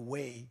changing the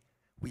way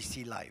we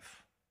see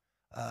life.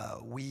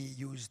 We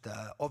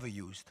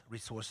overused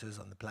resources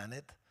on the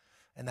planet,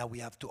 and now we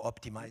have to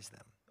optimize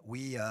them.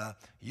 We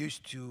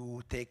used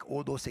to take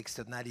all those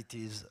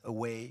externalities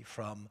away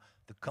from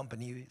the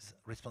company's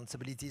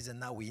responsibilities, and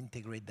now we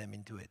integrate them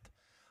into it.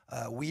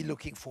 We're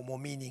looking for more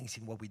meanings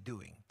in what we're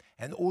doing.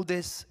 And all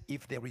this,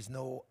 if there is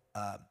no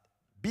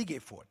big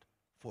effort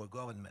for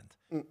government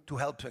to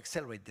help to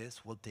accelerate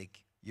this, will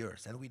take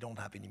years, and we don't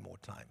have any more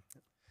time.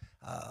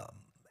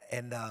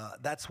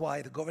 That's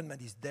why the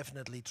government is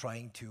definitely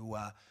trying to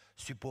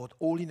support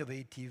all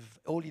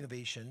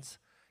innovations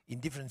in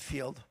different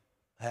fields,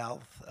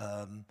 health,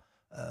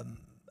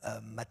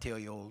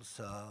 materials,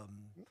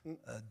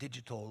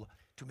 digital,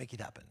 to make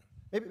it happen.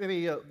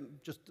 Maybe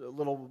just a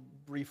little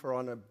briefer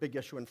on a big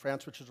issue in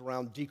France, which is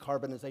around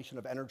decarbonization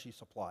of energy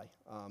supply.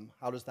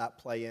 How does that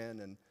play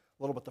in, and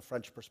a little bit the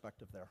French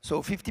perspective there?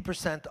 So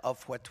 50%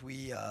 of what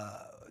we,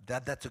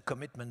 that's a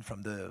commitment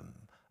from the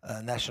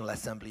National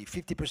Assembly.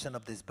 50%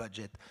 of this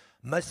budget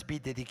must be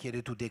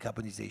dedicated to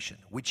decarbonization,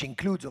 which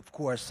includes, of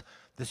course,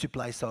 the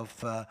supplies of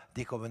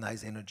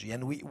decarbonized energy.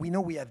 And we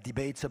know we have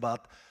debates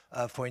about,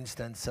 for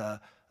instance,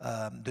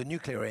 the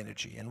nuclear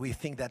energy. And we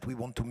think that we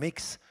want to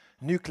mix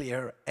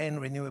nuclear and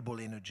renewable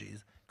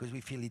energies because we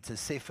feel it's a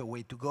safer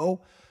way to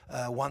go.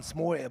 Once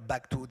more,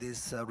 back to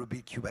this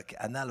Rubik cube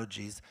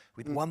analogies,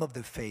 with one of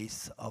the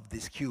face of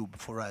this cube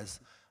for us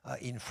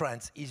in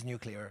France is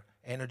nuclear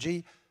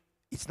energy.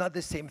 It's not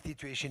the same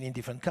situation in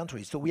different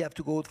countries, so we have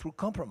to go through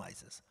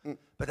compromises.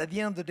 But at the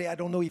end of the day, I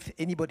don't know if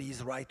anybody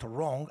is right or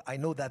wrong. I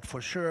know that for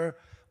sure,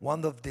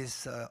 one of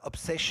this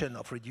obsession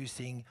of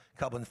reducing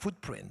carbon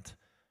footprint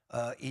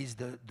is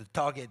the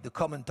target, the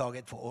common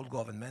target for all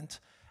government.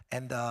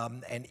 And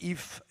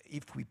if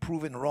we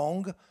proven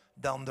wrong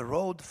down the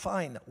road,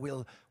 fine,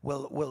 we'll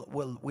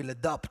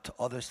adopt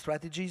other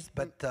strategies.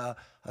 But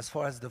as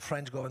far as the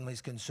French government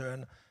is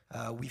concerned,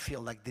 we feel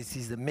like this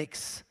is a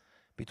mix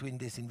between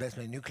this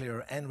investment in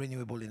nuclear and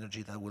renewable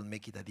energy that will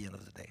make it at the end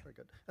of the day. Very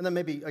good. And then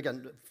maybe,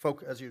 again,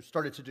 as you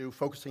started to do,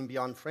 focusing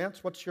beyond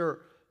France, what's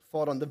your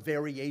thought on the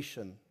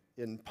variation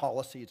in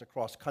policies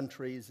across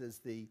countries?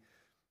 Is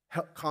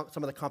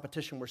some of the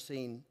competition we're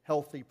seeing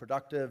healthy,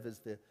 productive? Is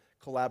the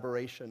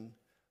collaboration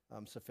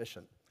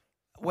sufficient?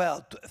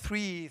 Well,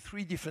 three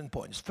different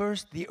points.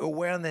 First, the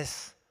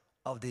awareness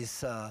of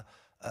this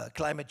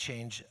climate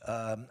change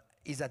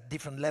is at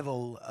different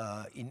level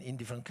in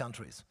different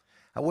countries.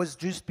 I was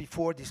just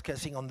before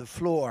discussing on the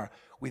floor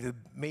with the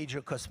major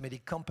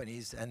cosmetic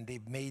companies, and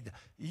they've made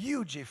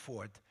huge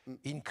effort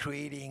in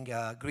creating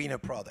greener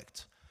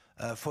products.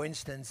 For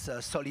instance,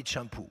 solid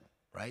shampoo,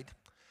 right?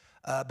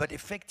 But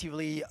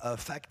effectively,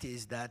 fact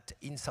is that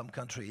in some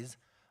countries,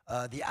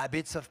 the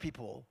habits of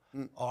people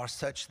are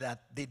such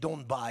that they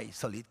don't buy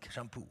solid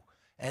shampoo.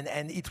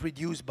 And it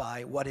reduced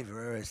by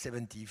whatever,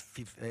 70,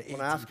 50, 80, want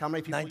to ask how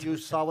many people 90%.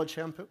 use solid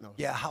shampoo? No.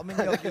 Yeah, how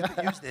many of you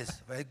use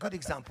this? A good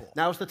example.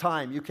 Now's the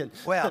time. You can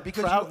Well,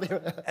 because proudly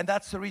and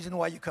that's the reason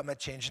why you come at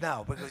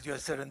ChangeNOW, because you're a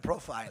certain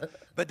profile.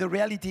 But the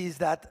reality is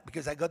that,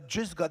 because I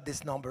just got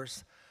these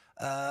numbers,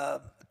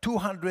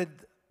 200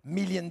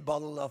 million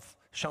bottles of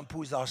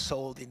shampoos are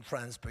sold in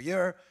France per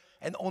year,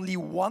 and only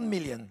 1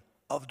 million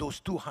of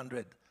those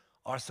 200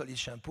 are solid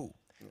shampoo.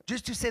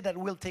 Just to say that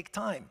will take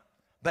time.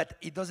 But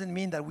it doesn't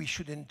mean that we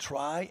shouldn't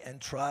try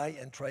and try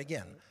and try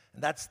again.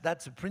 And that's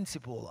the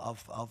principle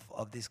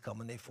of this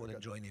common effort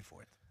and joint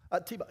effort.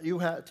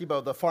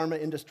 Thibaut, the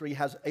pharma industry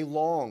has a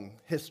long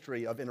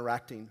history of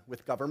interacting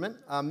with government.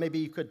 Maybe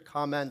you could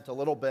comment a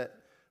little bit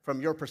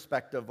from your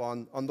perspective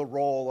on the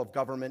role of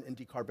government in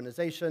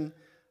decarbonization,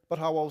 but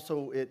how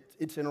also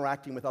it's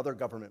interacting with other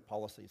government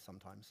policies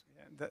sometimes.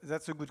 Yeah,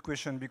 that's a good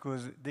question,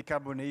 because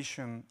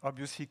decarbonation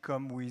obviously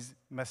comes with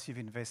massive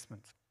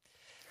investment.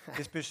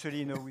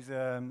 Especially, with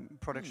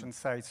production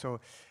side.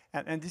 So,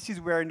 and this is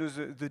where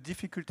the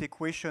difficult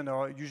equation,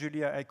 or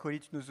usually I call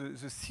it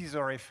the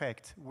scissor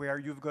effect, where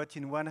you've got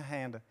in one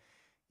hand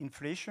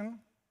inflation,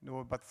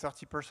 about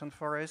 30%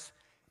 for us,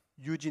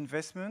 huge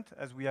investment,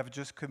 as we have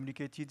just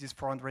communicated, is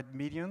 400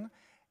 million,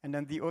 and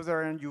on the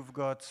other hand you've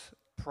got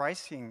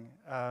pricing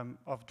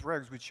of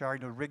drugs, which are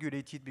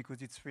regulated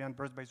because it's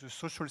reimbursed by the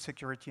social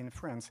security in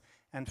France,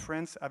 and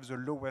France has the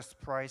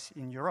lowest price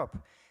in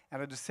Europe.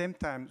 And at the same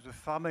time, the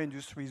pharma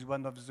industry is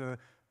one of the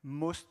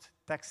most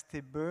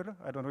taxable,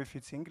 I don't know if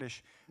it's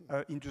English,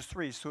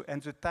 industry. So,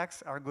 and the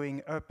tax are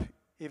going up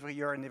every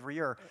year and every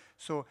year.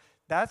 So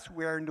that's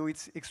where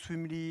it's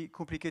extremely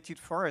complicated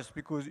for us,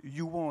 because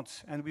you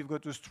want, and we've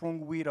got a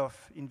strong will of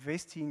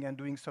investing and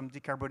doing some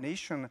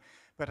decarbonation,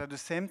 but at the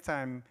same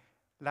time,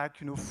 like,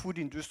 food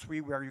industry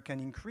where you can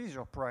increase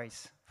your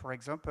price, for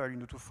example,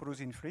 to follow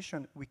the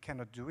inflation, we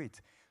cannot do it.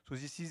 So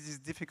this is this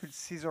difficult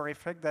scissor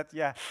effect that,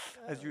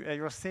 as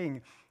you're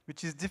saying,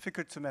 which is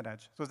difficult to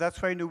manage. So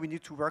that's why we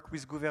need to work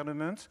with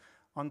government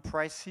on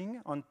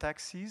pricing, on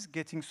taxes,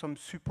 getting some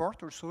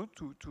support also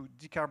to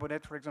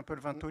decarbonate, for example,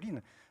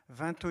 Ventolin.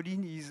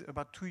 Ventolin is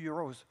about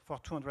 €2 for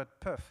 200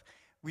 puff,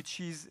 which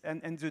is,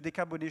 and the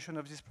decarbonation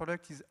of this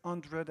product is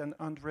hundreds and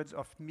hundreds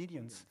of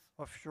millions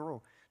of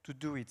euros to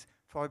do it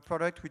for a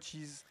product which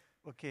is,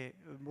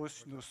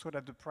 almost sold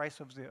at the price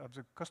of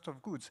the cost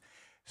of goods.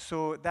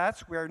 So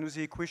that's where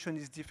the equation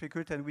is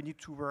difficult, and we need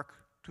to work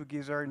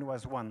together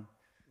as one.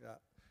 Yeah.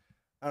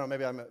 I don't know,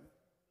 maybe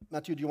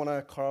Matthew, do you want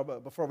to, Carl,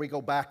 before we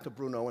go back to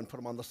Bruno and put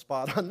him on the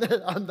spot on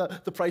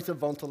the price of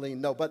Ventolin?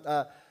 No,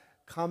 but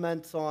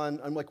comments on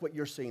like what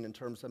you're seeing in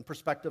terms and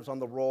perspectives on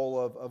the role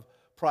of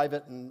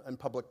private and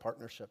public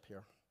partnership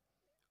here.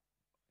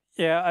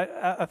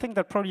 Yeah, I think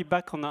that probably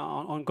back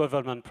on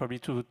government, probably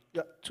to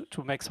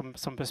make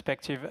some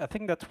perspective. I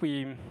think that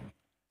we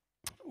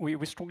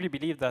strongly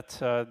believe that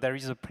there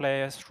is a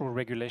play through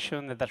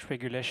regulation, and that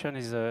regulation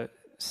is a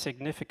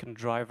significant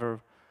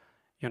driver,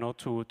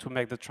 to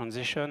make the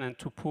transition and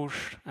to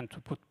push and to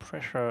put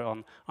pressure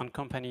on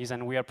companies.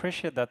 And we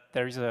appreciate that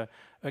there is a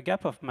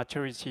gap of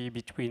maturity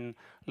between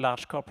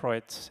large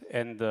corporates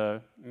and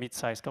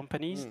mid-sized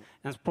companies,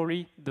 and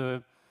probably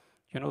the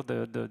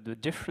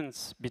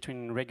difference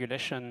between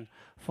regulation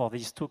for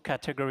these two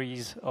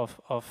categories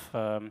of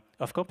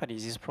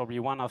companies is probably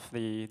one of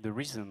the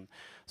reason.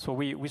 So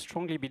we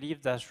strongly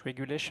believe that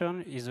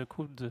regulation is a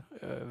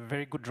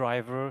very good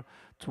driver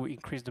to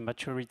increase the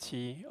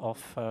maturity of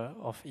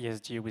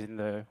ESG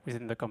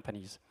within the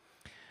companies.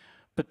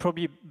 But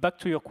probably back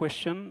to your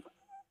question,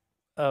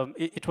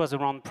 it was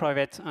around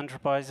private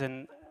enterprise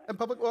and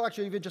public. Well,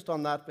 actually, even just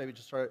on that, maybe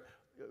just start.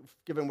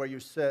 Given where you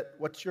sit,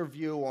 what's your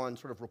view on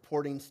sort of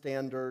reporting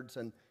standards,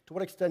 and to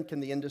what extent can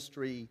the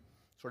industry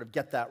sort of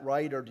get that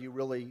right, or do you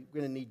really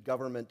going to need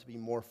government to be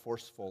more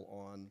forceful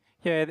on?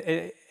 Yeah,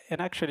 and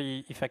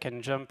actually, if I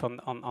can jump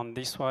on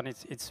this one,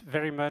 it's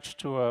very much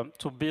to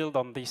build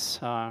on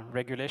this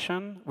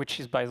regulation, which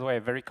is, by the way,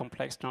 very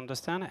complex to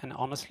understand. And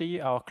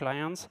honestly, our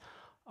clients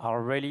are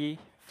really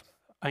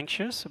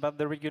anxious about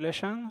the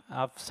regulation,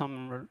 have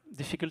some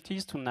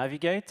difficulties to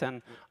navigate,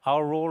 and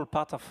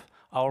part of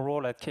our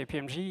role at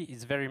KPMG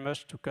is very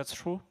much to cut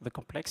through the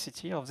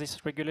complexity of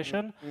this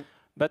regulation.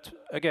 But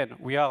again,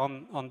 we are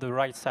on the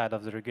right side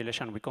of the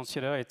regulation. We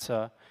consider it's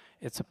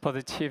a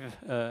positive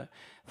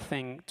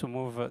thing to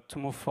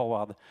move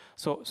forward.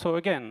 So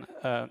again,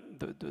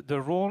 the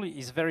role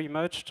is very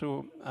much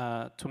to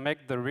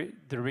make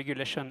the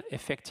regulation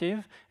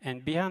effective,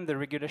 and behind the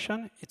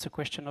regulation, it's a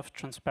question of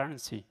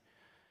transparency.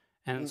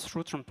 And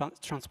through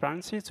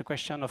transparency, it's a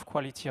question of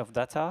quality of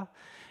data.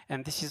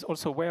 And this is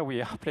also where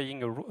we are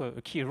playing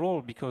a key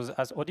role, because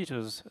as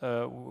auditors,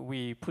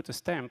 we put a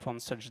stamp on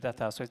such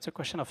data. So it's a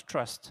question of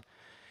trust.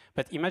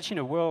 But imagine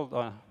a world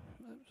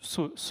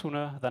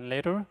sooner than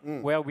later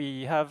where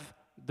we have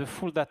the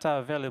full data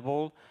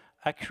available,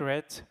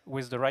 accurate,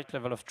 with the right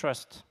level of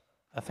trust.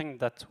 I think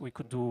that we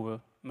could do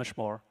much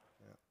more.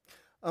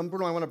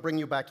 Bruno, I want to bring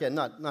you back in,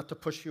 not to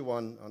push you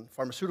on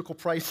pharmaceutical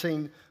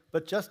pricing,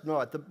 but just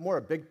at the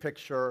more big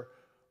picture,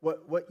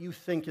 what you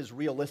think is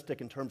realistic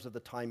in terms of the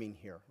timing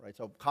here, right?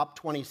 So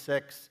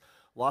COP26,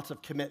 lots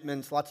of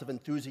commitments, lots of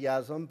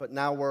enthusiasm, but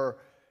now we're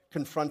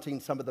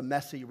confronting some of the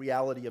messy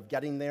reality of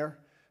getting there.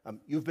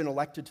 You've been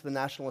elected to the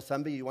National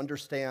Assembly. You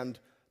understand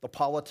the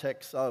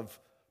politics of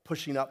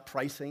pushing up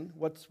pricing.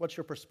 What's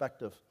your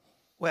perspective?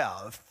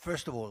 Well,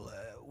 first of all,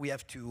 we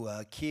have to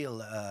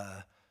kill,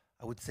 I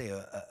would say,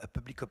 a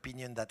public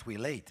opinion that we're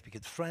late,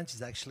 because France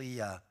is actually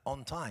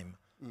on time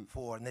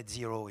for net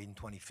zero in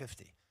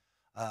 2050.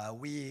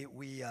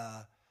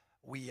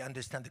 We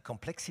understand the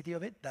complexity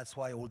of it. That's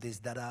why all this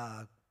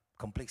data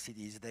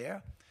complexity is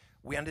there.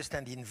 We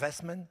understand the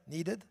investment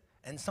needed,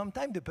 and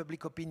sometimes the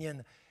public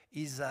opinion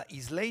is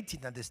late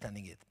in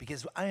understanding it,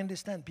 because I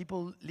understand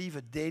people live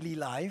a daily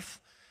life,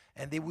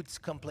 and they would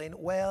complain,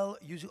 well,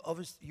 you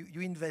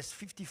invest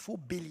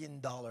 $54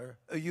 billion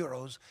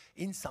euros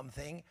in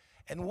something,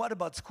 and what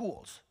about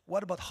schools?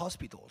 What about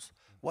hospitals?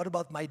 What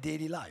about my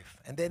daily life?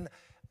 And then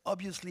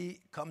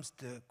obviously comes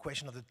the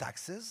question of the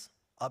taxes,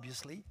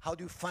 obviously. How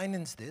do you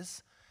finance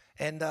this?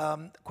 And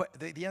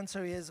the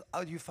answer is,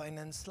 how do you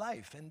finance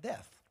life and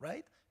death,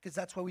 right? Because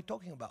that's what we're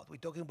talking about. We're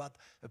talking about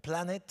a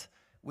planet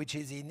which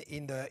is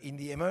in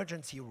the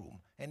emergency room.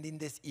 And in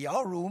this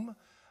ER room,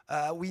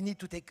 we need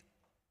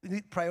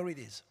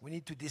priorities. We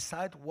need to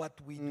decide what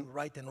we do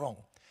right and wrong.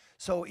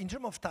 So in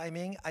terms of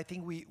timing, I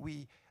think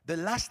the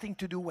last thing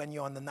to do when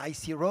you're on an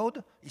icy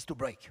road is to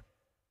brake.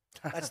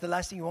 That's the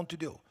last thing you want to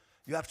do.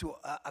 You have to,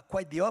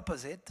 quite the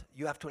opposite,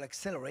 you have to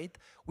accelerate,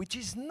 which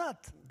is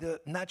not the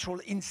natural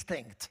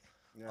instinct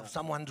of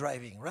someone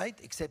driving, right?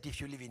 Except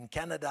if you live in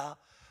Canada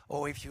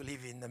or if you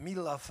live in the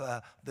middle of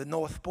the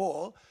North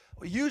Pole.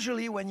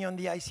 Usually when you're on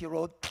the icy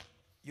road,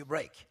 you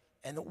brake.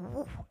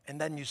 And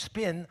then you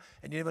spin,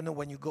 and you never know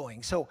when you're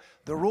going. So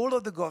the role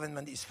of the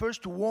government is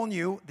first to warn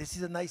you, this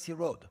is an icy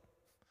road.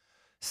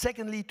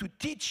 Secondly, to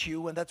teach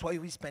you, and that's why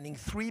we're spending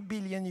 3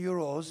 billion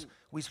euros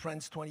with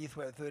France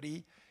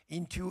 2030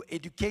 into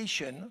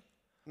education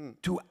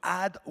to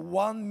add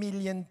 1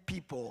 million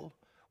people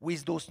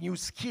with those new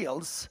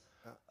skills,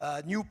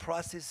 new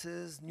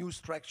processes, new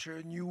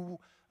structure, new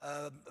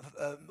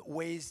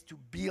ways to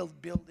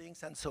build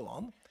buildings, and so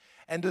on.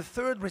 And the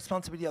third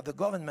responsibility of the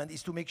government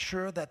is to make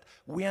sure that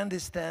we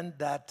understand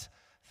that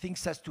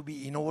things has to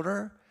be in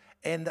order,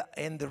 and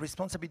the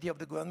responsibility of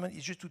the government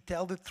is just to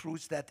tell the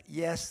truth that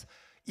yes,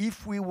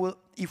 if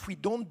we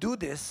don't do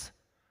this,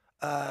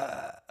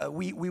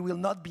 we will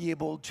not be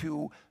able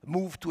to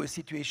move to a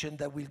situation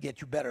that will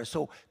get you better.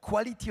 So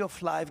quality of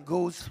life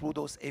goes through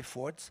those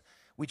efforts,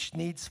 which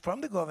needs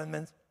from the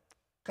government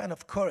kind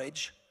of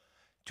courage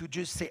to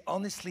just say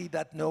honestly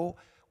that no,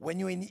 when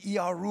you're in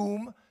ER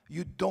room,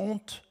 you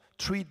don't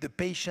treat the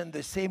patient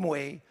the same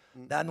way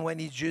than when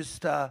it's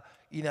just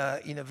in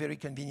a very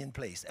convenient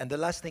place. And the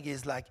last thing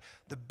is, like,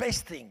 the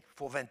best thing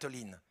for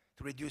Ventolin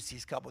to reduce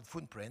his carbon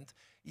footprint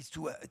is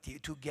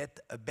to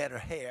get a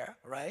better air,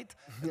 right?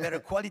 A better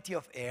quality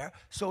of air,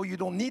 so you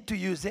don't need to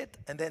use it,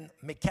 and then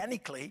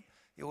mechanically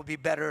it will be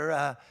better,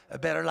 a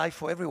better life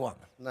for everyone.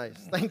 Nice.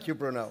 Thank you,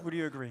 Bruno. Would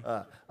you agree?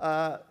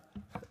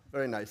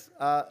 Very nice.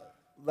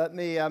 Let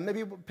me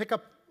maybe pick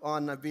up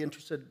on, I'd be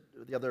interested,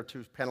 the other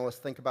two panelists,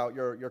 think about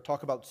your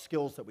talk about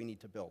skills that we need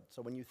to build.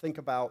 So when you think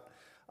about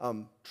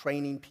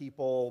training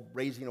people,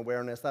 raising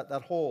awareness, that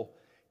whole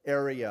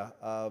area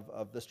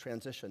of this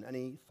transition,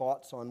 any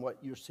thoughts on what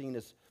you're seeing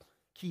as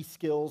key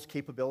skills,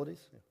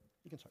 capabilities? Yeah,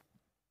 you can start.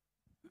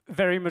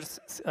 Very much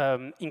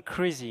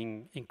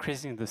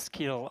increasing the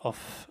skill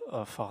of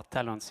our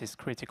talents is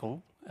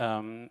critical.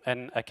 And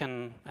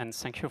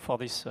thank you for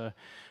this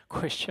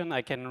question.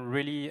 I can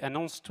really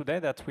announce today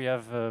that we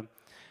have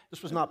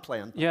this was not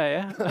planned.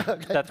 Yeah.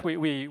 Okay. That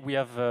we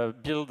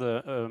have built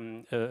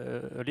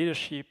a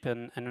leadership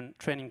and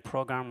training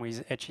program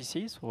with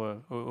HEC,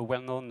 so a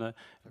well-known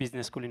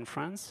business school in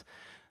France,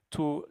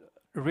 to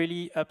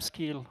really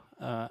upskill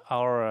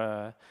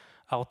our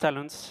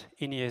talents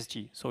in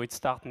ESG. So it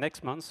starts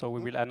next month. So we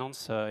will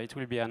announce. It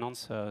will be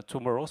announced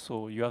tomorrow.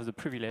 So you have the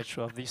privilege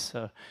of this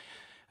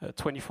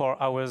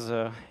 24 hours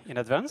in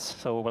advance.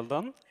 So well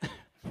done.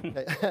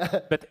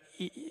 But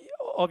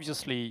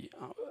obviously,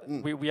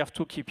 we have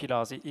two key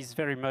pillars. It is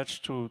very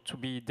much to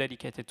be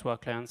dedicated to our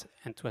clients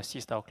and to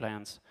assist our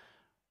clients.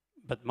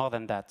 But more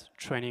than that,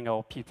 training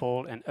our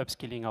people and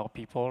upskilling our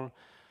people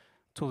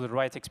to the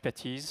right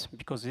expertise,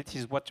 because it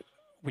is what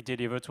we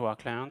deliver to our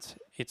clients.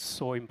 It's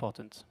so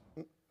important.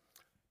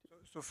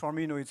 So for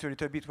me, it's a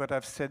little bit what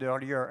I've said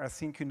earlier. I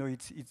think,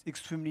 it's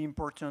extremely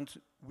important.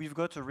 We've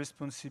got a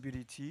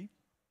responsibility,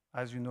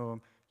 as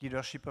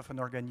leadership of an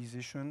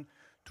organization,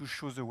 to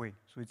show the way.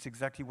 So it's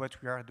exactly what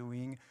we are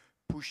doing,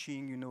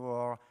 pushing,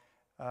 our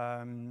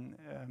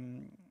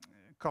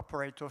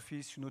corporate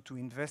office, to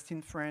invest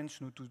in France,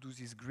 to do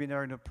this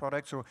greener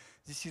product. So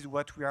this is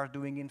what we are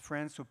doing in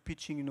France. So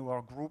pitching,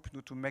 our group,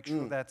 to make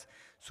sure that.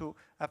 So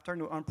after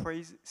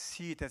employees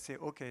see it and say,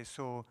 okay,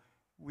 so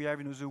we have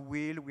the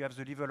will, we have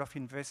the level of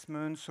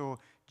investment. So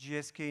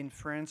GSK in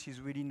France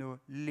is really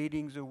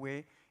leading the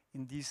way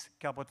in this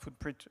carbon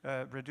footprint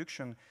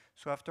reduction.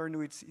 So after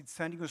it's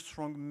sending a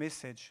strong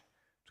message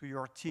to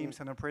your teams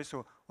and employees.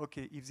 So,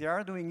 okay, if they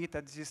are doing it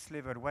at this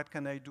level, what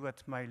can I do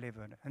at my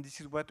level? And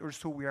this is what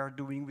also we are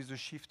doing with the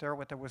shifter,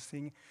 what I was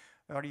saying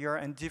earlier,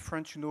 and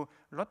different, a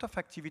lot of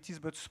activities,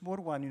 but small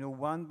one,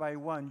 one by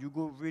one. You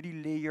go really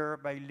layer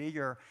by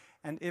layer,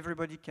 and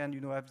everybody can,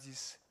 have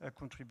this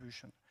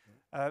contribution.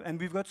 And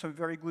we've got some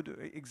very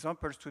good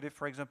examples today.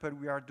 For example,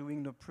 we are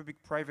doing the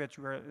public-private.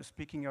 You were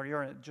speaking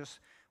earlier, and just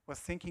was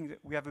thinking that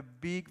we have a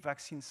big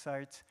vaccine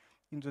site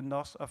in the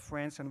north of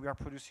France, and we are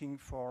producing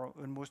for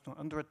almost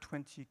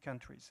 120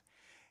 countries.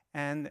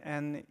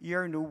 And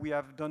here, we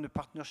have done a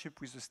partnership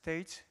with the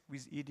state,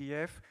 with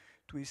EDF,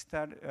 to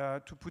install,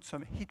 to put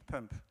some heat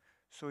pump.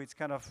 So it's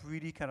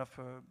really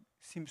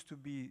seems to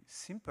be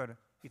simple.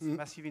 It's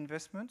massive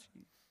investment,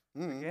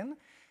 again,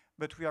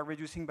 but we are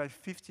reducing by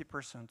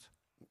 50%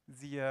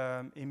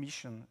 the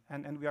emission,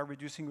 and we are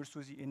reducing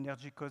also the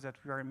energy cost that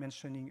we are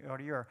mentioning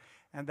earlier.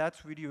 And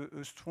that's really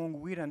a strong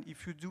will. And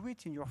if you do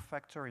it in your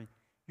factory,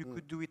 you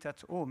could do it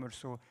at home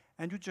also,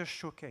 and you just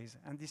showcase.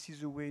 And this is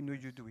the way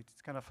you do it.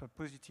 It's kind of a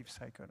positive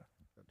cycle.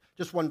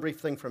 Just one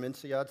brief thing from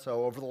INSEAD.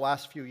 So over the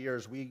last few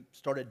years, we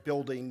started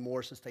building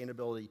more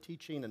sustainability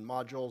teaching and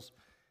modules,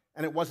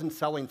 and it wasn't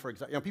selling, for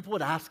example. People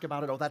would ask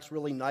about it, oh, that's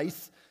really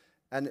nice.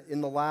 And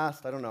in the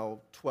last,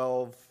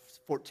 12,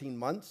 14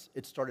 months,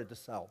 it started to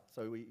sell.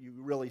 So you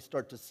really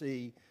start to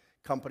see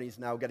companies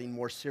now getting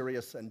more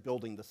serious and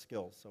building the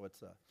skills. So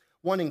it's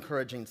one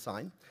encouraging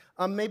sign.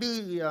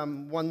 Maybe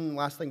one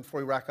last thing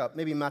before we wrap up.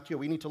 Maybe, Mathieu,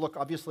 we need to look,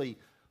 obviously,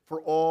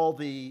 for all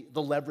the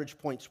leverage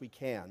points we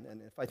can.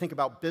 And if I think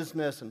about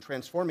business and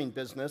transforming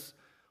business,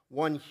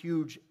 one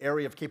huge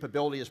area of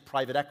capability is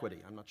private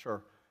equity. I'm not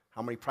sure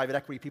how many private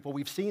equity people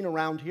we've seen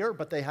around here,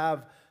 but they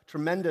have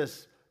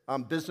tremendous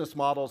business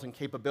models and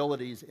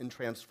capabilities in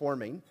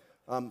transforming.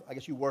 I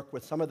guess you work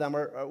with some of them.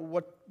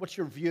 What's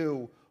your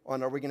view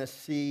on, are we going to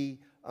see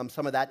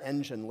some of that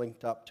engine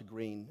linked up to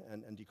green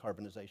and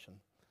decarbonization?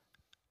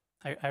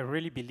 I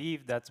really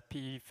believe that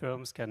PE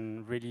firms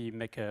can really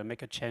make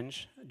a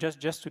change.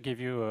 Just to give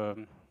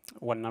you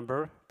one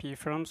number, PE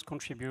firms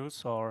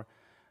contribute, or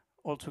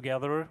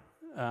altogether,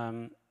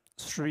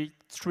 $3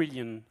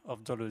 trillion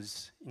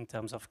in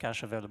terms of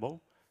cash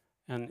available.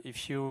 And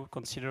if you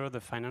consider the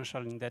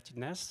financial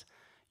indebtedness,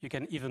 you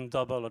can even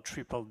double or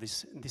triple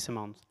this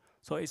amount.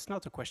 So it's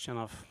not a question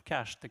of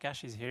cash. The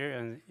cash is here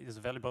and is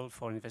available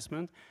for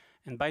investment.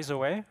 And by the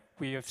way,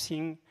 we have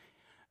seen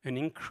an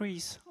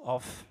increase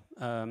of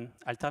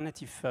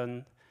alternative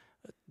fund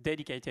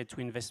dedicated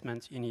to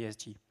investment in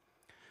ESG.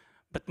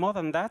 But more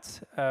than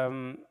that,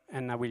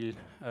 and I will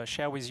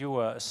share with you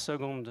a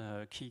second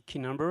key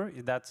number,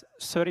 is that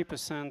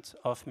 30%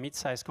 of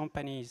mid-sized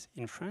companies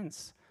in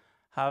France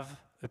have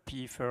a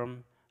PE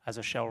firm as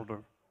a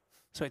shareholder.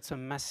 So it's a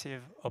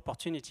massive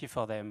opportunity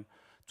for them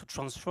to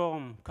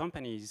transform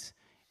companies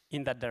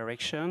in that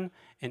direction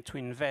and to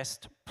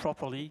invest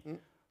properly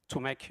to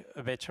make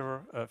a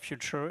better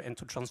future and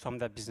to transform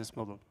that business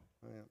model.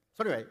 Yeah.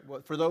 So anyway,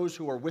 for those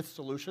who are with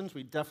solutions,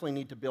 we definitely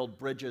need to build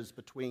bridges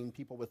between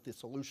people with the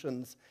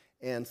solutions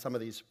and some of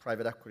these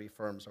private equity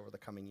firms over the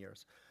coming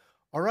years.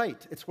 All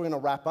right, we're going to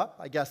wrap up.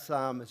 I guess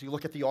as you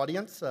look at the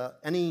audience,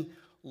 any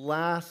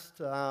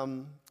last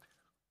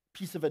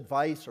piece of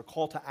advice or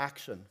call to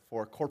action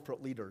for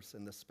corporate leaders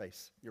in this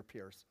space, your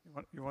peers?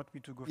 You want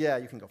me to go first? Yeah,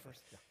 you can go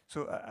first. Yeah.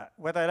 So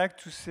what I like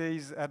to say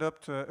is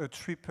adopt a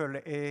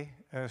AAA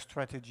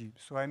strategy.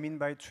 So I mean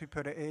by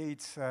AAA,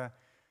 it's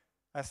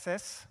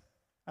assess,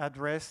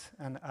 address,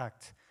 and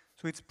act.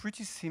 So it's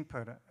pretty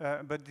simple,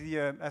 but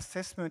the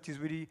assessment is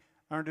really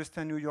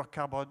understanding your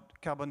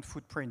carbon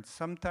footprint.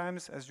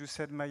 Sometimes, as you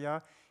said, Maya,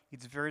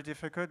 it's very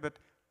difficult, but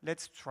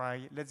let's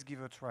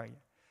give a try.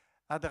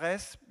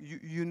 Address,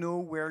 you know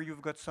where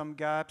you've got some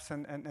gaps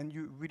and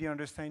you really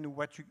understand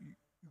what you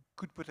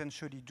could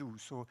potentially do.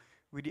 So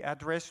really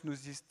address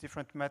these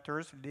different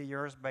matters,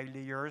 layers by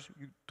layers.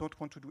 You don't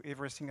want to do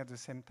everything at the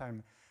same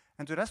time.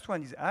 And the last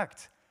one is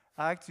act.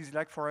 Act is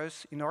like for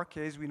us, in our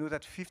case, we know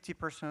that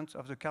 50%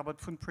 of the carbon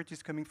footprint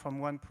is coming from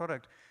one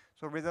product.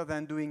 So rather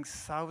than doing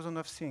thousands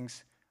of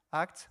things,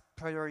 act,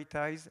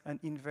 prioritize, and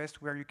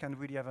invest where you can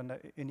really have an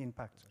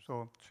impact.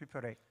 So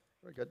AAA.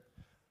 Very good.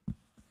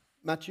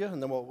 Mathieu,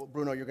 and then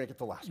Bruno, you're going to get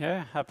the last one.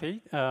 Yeah,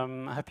 happy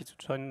to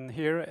join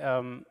here.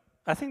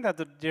 I think that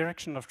the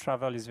direction of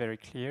travel is very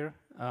clear.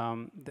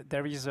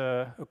 There is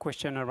a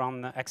question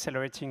around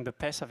accelerating the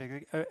pace of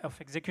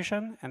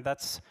execution, and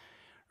that's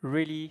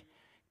really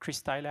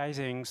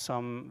crystallizing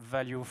some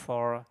value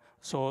for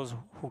those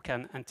who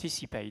can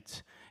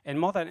anticipate. And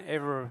more than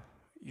ever,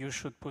 you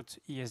should put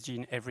ESG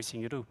in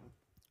everything you do.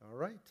 All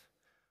right.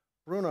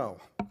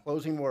 Bruno,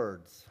 closing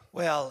words.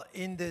 Well,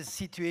 in the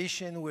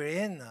situation we're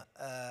in,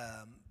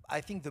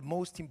 I think the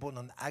most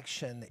important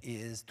action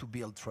is to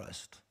build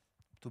trust.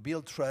 To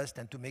build trust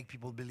and to make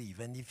people believe.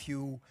 And if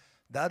you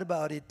doubt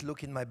about it,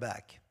 look in my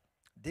back.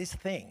 This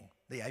thing,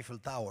 the Eiffel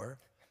Tower,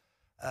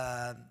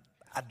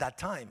 at that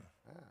time,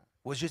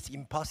 was just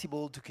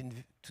impossible to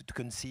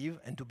conceive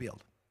and to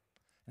build.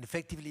 And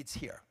effectively, it's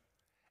here.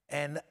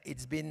 And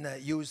it's been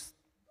used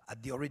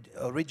at the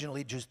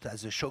originally just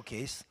as a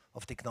showcase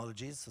of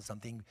technologies, so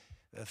something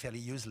fairly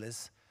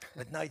useless.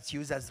 But now it's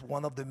used as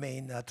one of the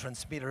main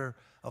transmitter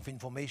of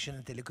information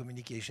and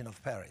telecommunication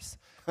of Paris.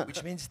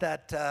 Which means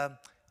that,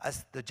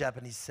 as the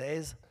Japanese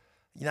says,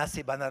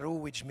 Inase Banaru,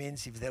 which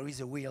means if there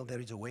is a will, there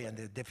is a way, and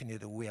there's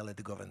definitely a will at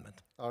the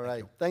government. All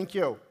right. Thank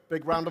you.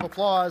 Big round of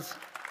applause.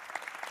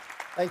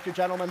 Thank you,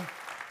 gentlemen.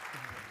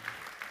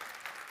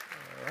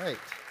 All right.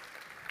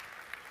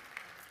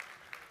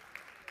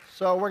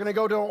 So we're going to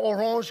go to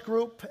Orange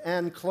Group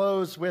and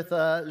close with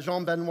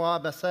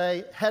Jean-Benoit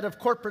Basset, Head of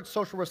Corporate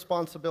Social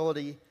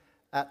Responsibility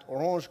at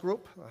Orange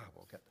Group.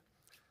 We'll get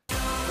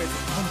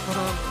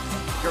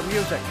your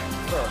music,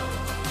 sir.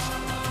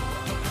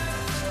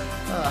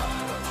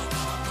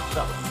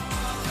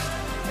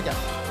 I guess.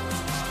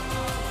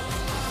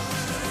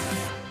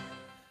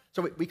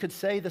 So we could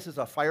say this is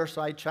a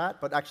fireside chat,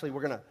 but actually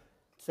we're going to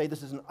say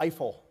this is an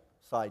Eiffel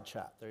side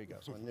chat. There you go.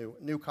 So a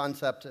new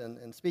concept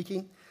in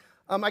speaking.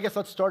 I guess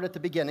let's start at the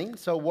beginning.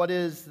 So what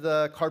is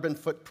the carbon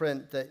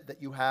footprint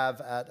that you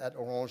have at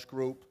Orange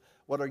Group?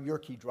 What are your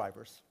key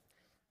drivers?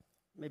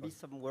 Maybe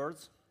some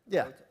words.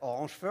 Yeah. About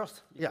Orange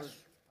first. Yes.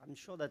 I'm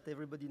sure that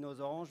everybody knows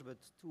Orange, but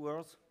 2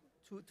 words,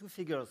 two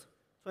figures.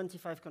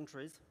 25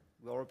 countries.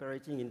 We are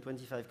operating in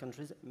 25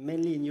 countries,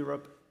 mainly in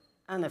Europe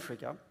and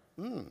Africa.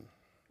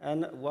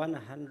 And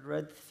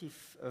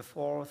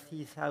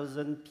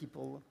 140,000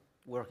 people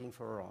working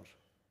for Orange.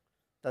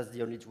 That's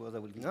the only two words I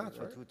will give you. Right.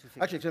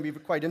 Actually, it's going to be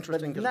quite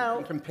interesting because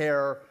we can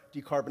compare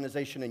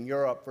decarbonization in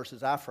Europe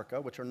versus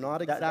Africa, which are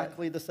not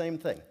exactly the same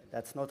thing.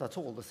 That's not at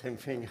all the same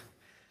thing.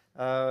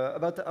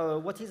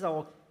 What is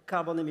our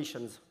carbon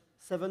emissions?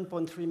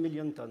 7.3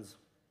 million tons.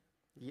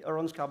 The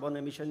orange carbon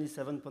emission is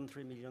 7.3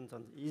 million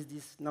tons. Is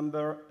this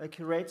number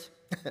accurate?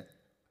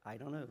 I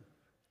don't know.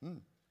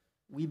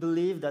 We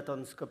believe that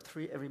on scope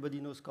 3,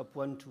 everybody knows scope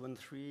 1, 2, and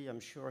 3, I'm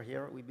sure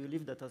here. We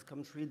believe that on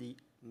scope 3, the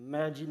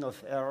margin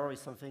of error is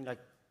something like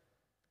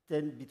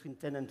between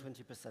 10 and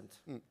 20%.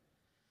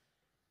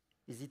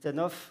 Is it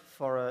enough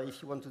for,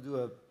 if you want to do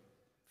a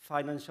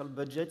financial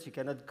budget, you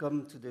cannot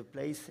come to the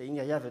place saying,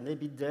 I have an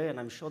EBITDA, and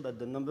I'm sure that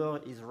the number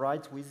is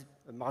right with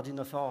a margin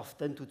of error of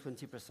 10 to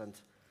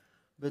 20%.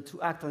 But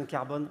to act on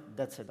carbon,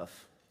 that's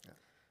enough. Yeah.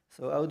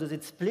 So how does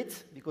it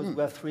split? Because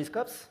we have 3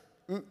 scopes,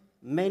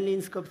 mainly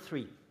in scope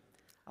 3.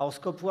 Our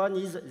scope 1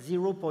 is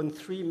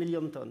 0.3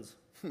 million tons.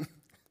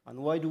 And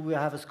why do we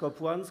have a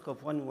scope 1?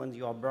 Scope 1 when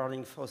you are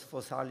burning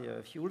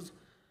fossil fuels,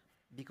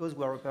 because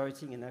we are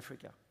operating in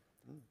Africa.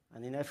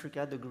 And in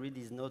Africa, the grid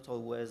is not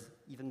always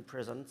even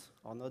present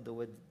or not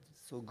always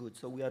so good.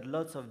 So we had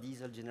lots of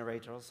diesel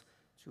generators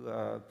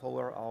to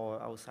power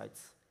our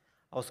sites.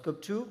 Our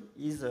scope 2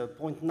 is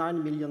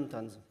 0.9 million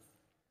tons.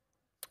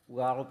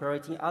 We are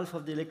operating half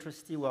of the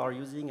electricity we are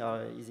using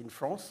is in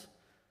France.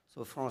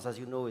 So France, as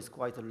you know, is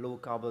quite a low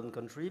carbon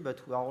country,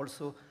 but we are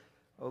also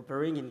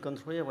operating in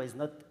countries where it's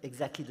not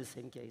exactly the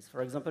same case.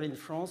 For example, in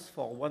France,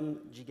 for 1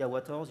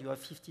 gigawatt hours, you have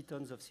 50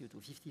 tons of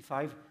CO2,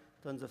 55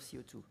 tons of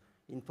CO2.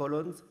 In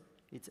Poland,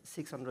 it's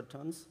 600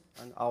 tons,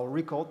 and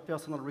our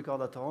personal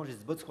record at Orange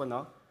is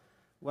Botswana,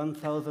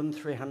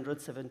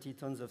 1,370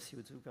 tons of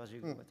CO2 per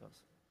gigawatt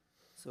hours.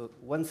 So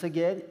once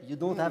again, you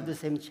don't have the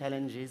same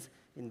challenges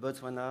in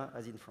Botswana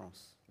as in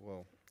France.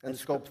 Whoa. And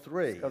scope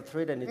 3? Scope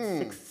 3, then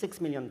it's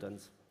 6 million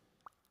tons.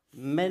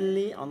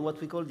 Mainly on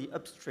what we call the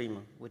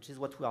upstream, which is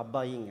what we are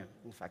buying,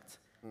 in fact.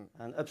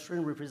 And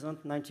upstream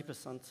represents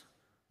 90%,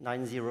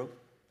 90%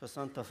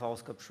 of our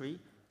scope 3.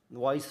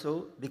 Why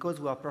so? Because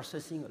we are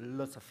processing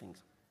lots of things.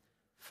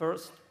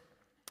 First,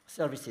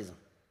 services.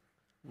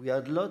 We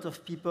had a lot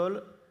of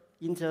people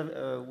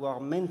who are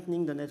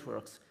maintaining the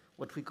networks,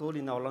 what we call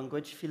in our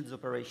language fields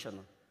operation.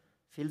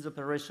 Fields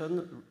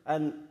operation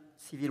and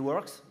civil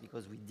works,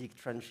 because we dig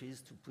trenches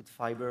to put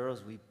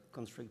fibers, we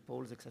construct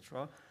poles,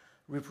 etc.,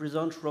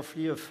 represent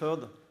roughly a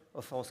third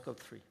of our scope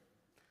 3.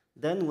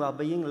 Then we are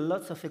buying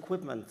lots of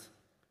equipment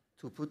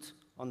to put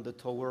on the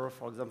tower,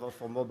 for example,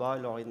 for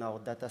mobile or in our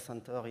data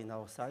center, in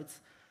our sites.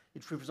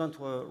 It represents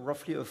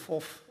roughly a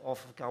fourth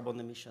of carbon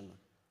emission.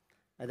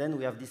 And then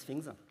we have these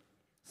things,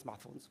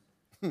 smartphones,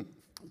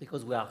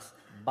 because we are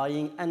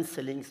buying and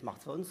selling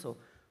smartphones. So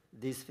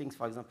these things,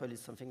 for example,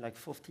 is something like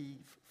 40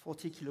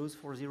 kilos,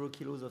 40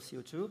 kilos of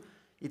CO2.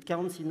 It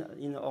counts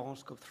in Orange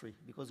scope 3,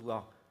 because we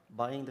are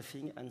buying the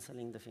thing and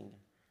selling the thing.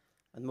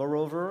 And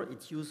moreover,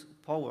 it uses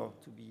power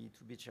to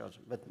be charged.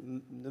 But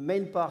the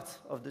main part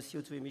of the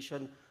CO2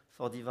 emission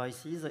for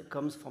devices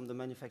comes from the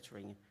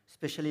manufacturing,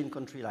 especially in a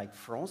country like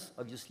France.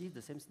 Obviously,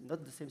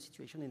 not the same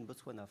situation in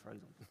Botswana, for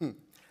example.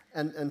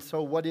 And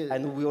so what is...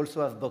 And we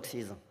also have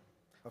boxes.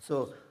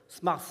 So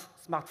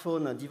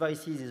smartphone and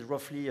devices is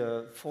roughly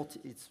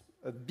it's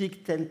a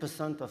big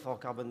 10% of our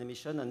carbon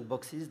emission, and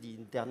boxes, the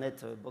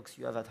internet box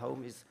you have at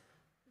home, is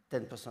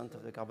 10%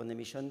 of the carbon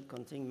emission,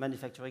 counting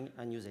manufacturing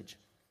and usage.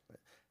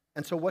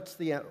 And so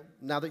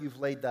now that you've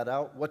laid that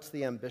out, what's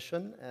the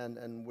ambition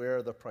and where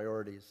are the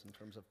priorities in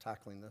terms of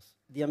tackling this?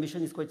 The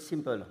ambition is quite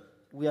simple.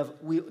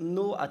 We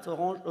know at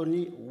Orange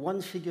only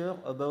one figure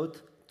about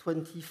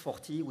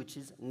 2040, which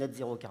is net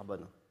zero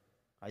carbon.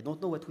 I don't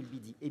know what will be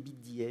the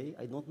EBITDA,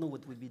 I don't know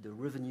what will be the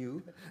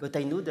revenue, but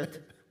I know that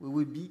we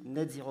will be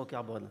net zero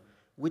carbon,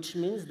 which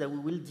means that we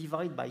will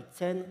divide by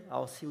 10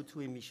 our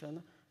CO2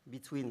 emission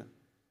between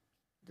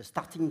the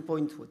starting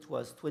point, which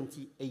was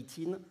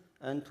 2018,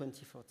 and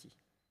 2040.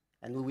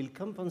 And we will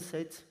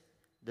compensate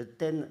the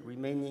 10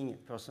 remaining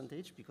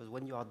percentage, because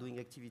when you are doing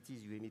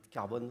activities, you emit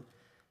carbon.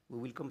 We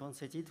will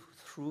compensate it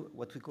through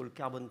what we call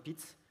carbon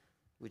pits,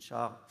 which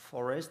are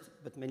forest,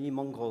 but mainly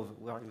mangrove.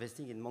 We are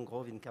investing in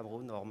mangrove in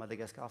Cameroon or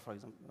Madagascar, for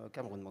example.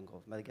 Cameroon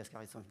mangrove,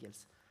 Madagascar is something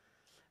else.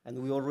 And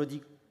we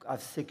already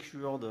have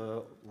secured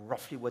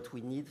roughly what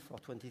we need for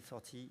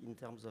 2030 in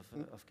terms of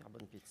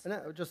carbon pits. And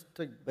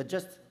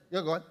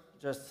Yeah, go ahead.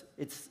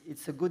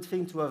 It's a good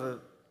thing to have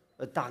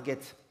a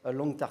target, a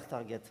long-term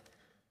target.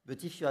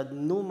 But if you had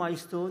no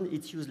milestone,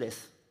 it's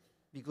useless,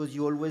 because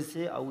you always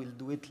say, I will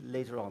do it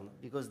later on,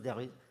 because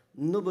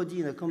nobody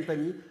in a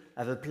company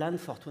have a plan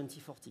for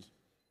 2040.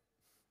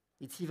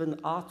 It's even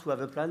hard to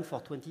have a plan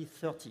for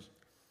 2030.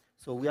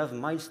 So we have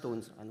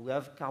milestones, and we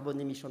have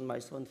carbon emission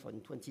milestone for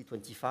in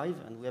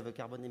 2025, and we have a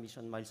carbon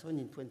emission milestone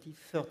in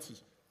 2030.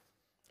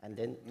 And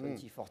then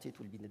 2040, it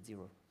will be net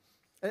zero.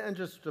 And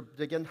just to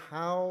dig in,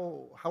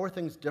 how are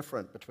things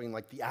different between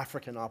like the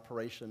African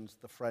operations,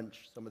 the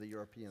French, some of the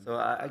European? So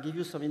I give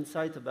you some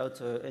insight about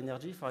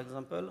energy, for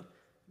example.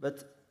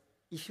 But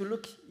if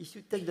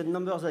you take the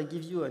numbers I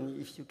give you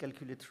and if you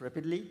calculate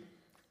rapidly,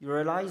 you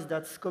realize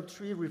that Scope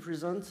 3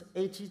 represents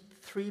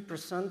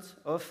 83%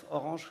 of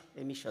Orange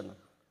emission.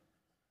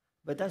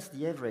 But that's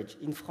the average.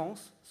 In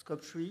France,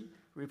 Scope 3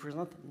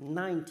 represents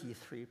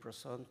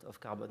 93% of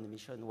carbon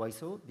emission. Why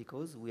so?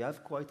 Because we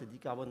have quite a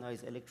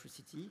decarbonized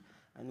electricity,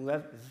 and we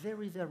have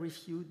very, very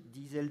few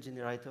diesel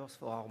generators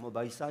for our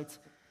mobile sites,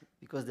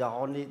 because they are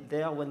only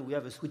there when we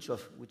have a switch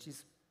off, which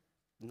is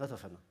not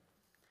often.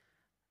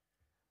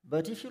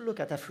 But if you look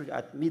at Africa,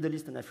 at Middle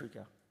East and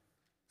Africa,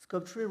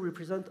 Scope 3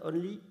 represents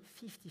only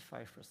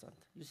 55%.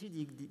 You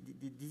see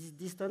the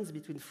distance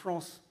between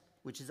France,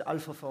 which is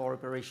half of our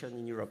operation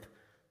in Europe,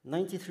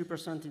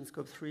 93% in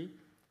Scope 3,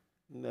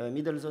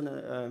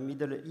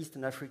 Middle East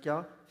and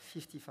Africa,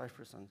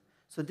 55%.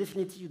 So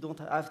definitely you don't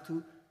have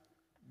to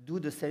do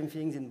the same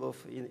things in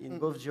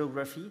both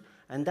geography,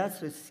 and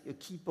that's a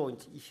key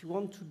point. If you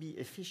want to be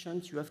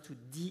efficient, you have to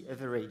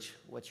de-average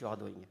what you are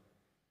doing.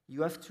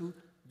 You have to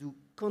do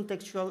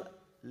contextual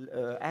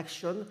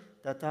action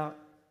that are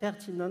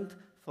pertinent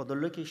for the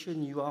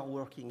location you are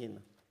working in.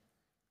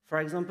 For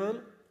example,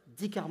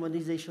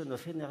 decarbonization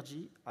of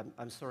energy,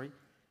 I'm sorry,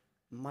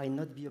 might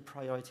not be a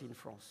priority in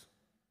France,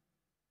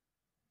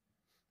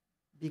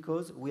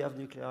 because we have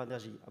nuclear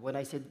energy. When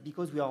I said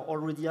because we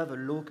already have a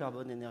low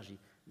carbon energy.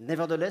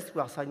 Nevertheless,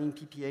 we are signing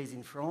PPAs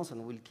in France,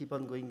 and we'll keep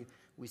on going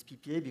with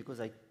PPA,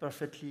 because I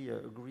perfectly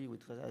agree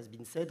with what has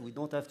been said. We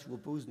don't have to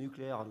oppose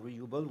nuclear and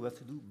renewable. We have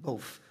to do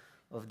both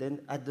of them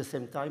at the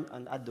same time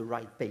and at the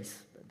right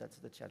pace. That's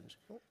the challenge.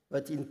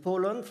 But in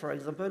Poland, for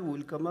example, we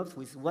will come up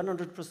with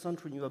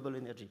 100% renewable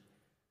energy,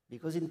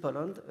 because in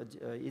Poland,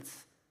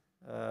 it's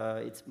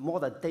more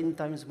than 10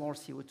 times more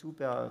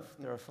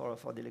CO2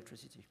 for the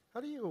electricity.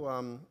 How do you,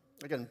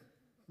 again,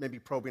 maybe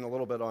probing a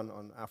little bit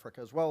on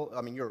Africa as well,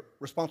 I mean, you're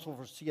responsible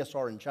for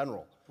CSR in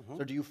general.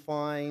 So do you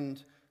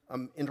find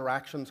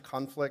interactions,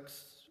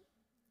 conflicts,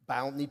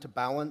 need to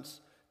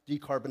balance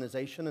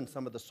decarbonization and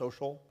some of the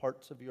social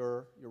parts of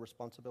your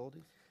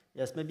responsibilities?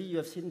 Yes, maybe you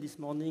have seen this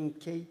morning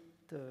Kate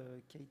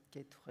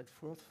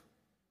Redforth,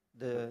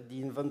 the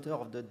inventor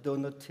of the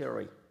donut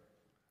theory.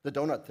 The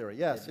donut theory,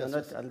 yes.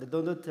 And the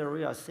donut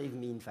theory has saved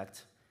me, in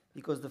fact,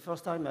 because the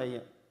first time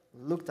I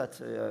looked at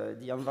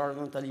the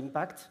environmental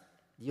impact,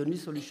 the only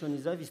solution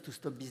is to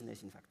stop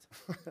business, in fact.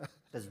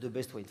 That's the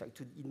best way. In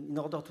fact, in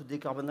order to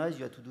decarbonize,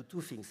 you have to do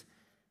two things: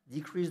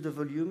 decrease the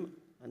volume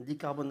and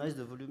decarbonize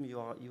the volume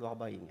you are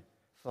buying,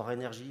 for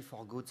energy,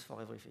 for goods,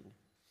 for everything.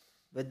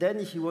 But then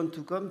if you want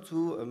to come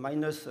to a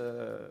minus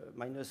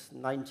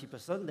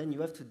 90%, then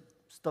you have to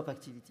stop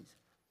activities.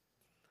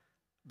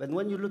 But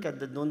when you look at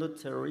the donut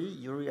theory,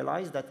 you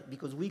realize that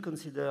because we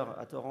consider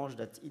at Orange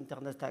that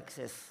internet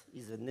access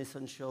is an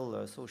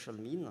essential social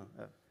need,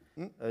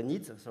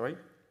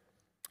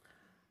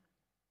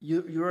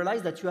 you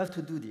realize that you have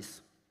to do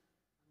this.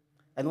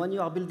 And when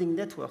you are building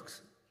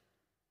networks,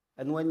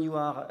 and when you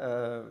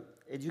are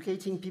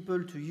educating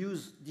people to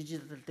use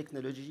digital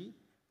technology,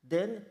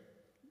 then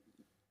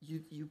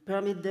you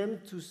permit them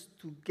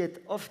to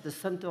get off the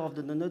center of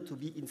the donut to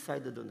be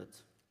inside the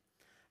donut.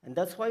 And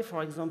that's why,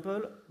 for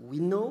example, we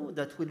know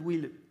that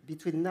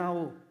between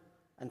now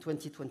and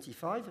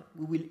 2025,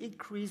 we will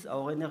increase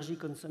our energy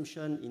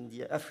consumption in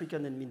the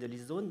African and Middle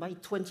East zone by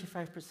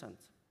 25%.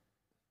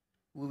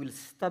 We will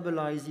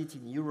stabilize it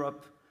in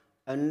Europe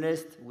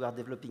unless we are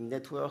developing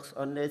networks,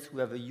 unless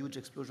we have a huge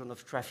explosion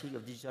of traffic,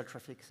 of digital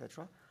traffic,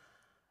 etc.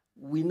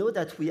 We know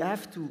that we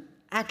have to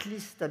at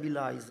least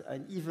stabilize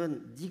and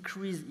even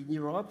decrease in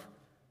Europe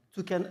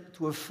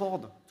to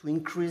afford to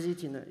increase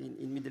it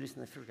in Middle East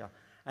and Africa.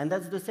 And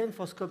that's the same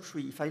for Scope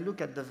 3. If I look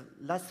at the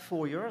last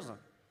 4 years,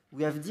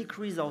 we have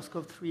decreased our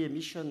Scope 3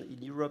 emission in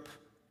Europe,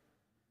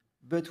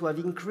 but we have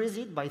increased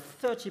it by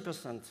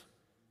 30%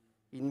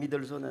 in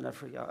Middle Zone and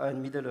Africa,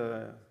 and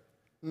Middle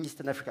East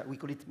and Africa. We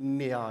call it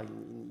MEA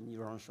in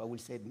Orange. So I will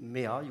say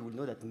MEA. You will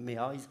know that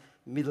MEA is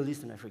Middle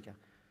East and Africa.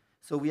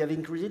 So we have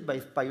increased it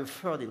by a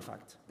third, in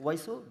fact. Why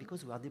so?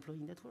 Because we are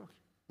deploying network.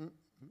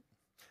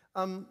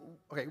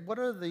 Okay, what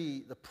are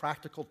the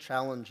practical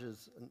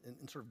challenges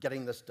in sort of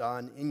getting this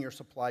done in your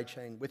supply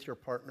chain with your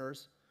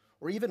partners,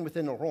 or even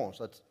within Orange?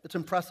 It's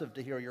impressive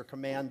to hear your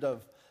command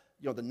of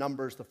the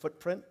numbers, the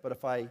footprint, but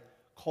if I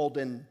called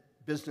in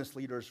business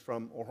leaders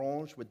from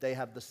Orange, would they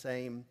have the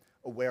same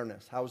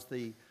awareness? How's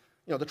the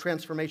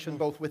transformation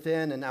both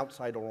within and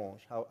outside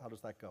Orange? How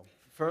does that go?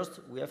 First,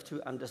 we have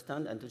to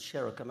understand and to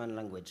share a common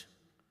language.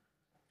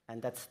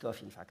 And that's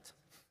tough, in fact.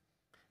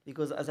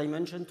 Because as I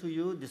mentioned to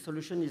you, the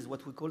solution is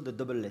what we call the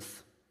double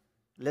less.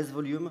 Less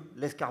volume,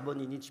 less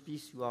carbon in each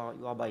piece you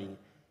are buying.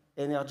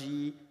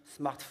 Energy,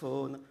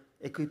 smartphone,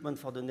 equipment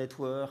for the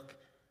network,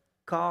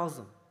 cars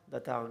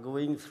that are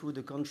going through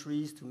the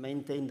countries to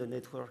maintain the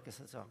network,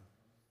 etc.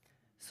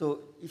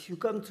 So if you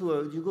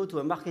go to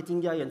a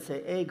marketing guy and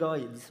say, hey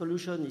guy, the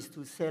solution is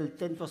to sell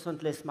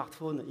 10% less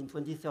smartphone in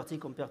 2030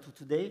 compared to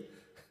today,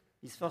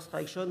 his first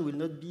reaction will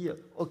not be,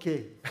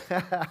 okay.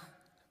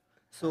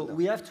 So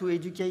we have to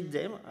educate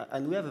them,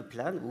 and we have a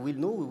plan. We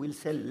will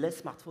sell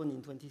less smartphone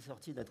in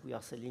 2030 than we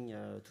are selling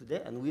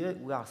today, and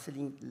we are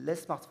selling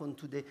less smartphone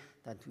today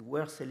than we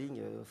were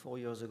selling 4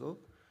 years ago,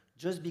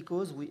 just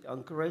because we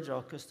encourage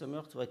our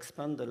customers to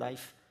expand the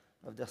life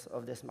of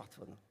their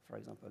smartphone, for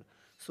example.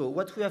 So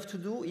what we have to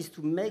do is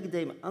to make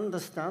them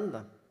understand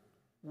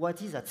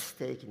what is at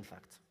stake, in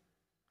fact.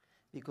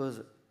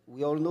 Because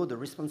we all know the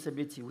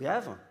responsibility we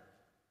have,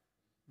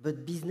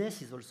 but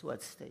business is also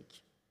at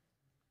stake.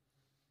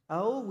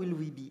 How will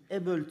we be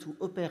able to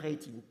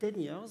operate in 10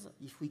 years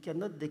if we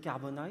cannot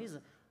decarbonize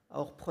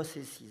our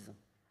processes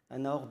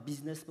and our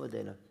business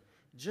model?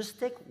 Just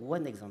take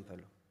one example.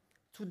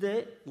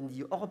 Today, in the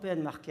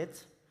European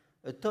market,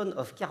 a ton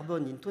of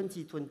carbon in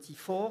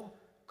 2024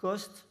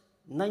 costs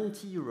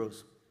 90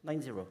 euros,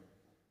 90.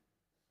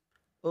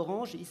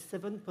 Orange is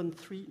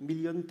 7.3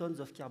 million tons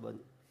of carbon.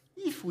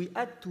 If we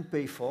had to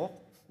pay for,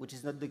 which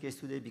is not the case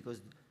today because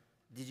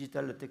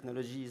digital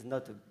technology is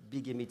not a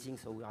big emitting,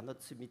 so we are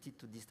not submitted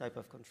to this type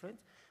of constraint.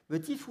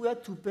 But if we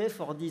had to pay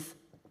for these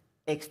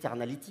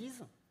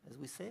externalities, as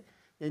we say,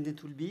 then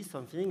it will be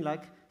something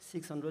like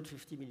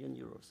 650 million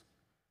euros.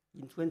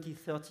 In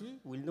 2030,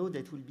 we'll know that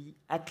it will be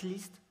at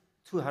least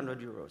 200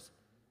 euros.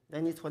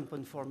 Then it's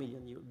 1.4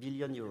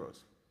 billion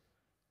euros.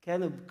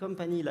 Can a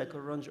company like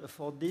Orange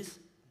afford this?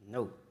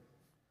 No.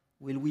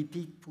 Will we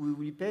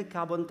pay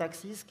carbon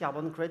taxes,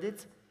 carbon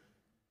credits?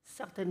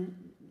 Certainly,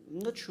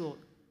 not sure.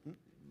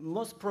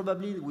 Most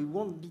probably, we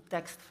won't be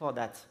taxed for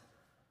that.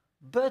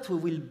 But we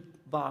will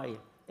buy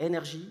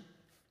energy,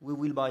 we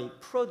will buy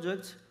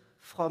products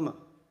from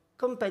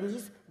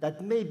companies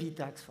that may be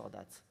taxed for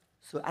that.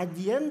 So at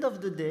the end of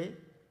the day,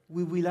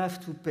 we will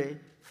have to pay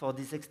for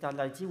this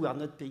externality we are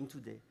not paying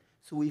today.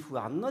 So if we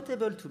are not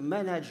able to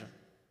manage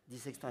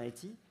this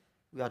externality,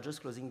 we are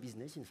just closing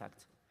business, in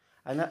fact.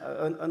 And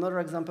another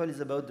example is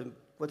about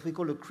what we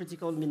call the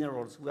critical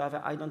minerals. We have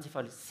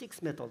identified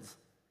 6 metals,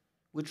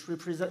 which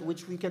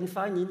we can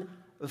find in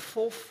a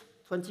fourth,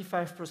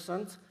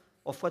 25%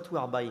 of what we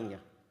are buying.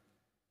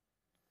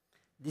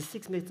 These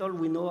 6 metals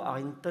we know are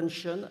in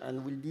tension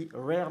and will be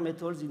rare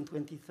metals in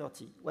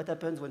 2030. What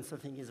happens when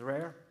something is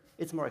rare?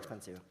 It's more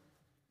expensive.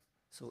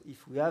 So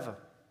if we have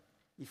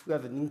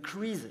an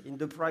increase in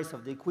the price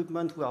of the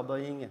equipment we are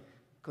buying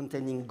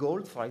containing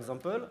gold, for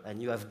example,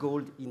 and you have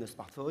gold in a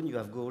smartphone, you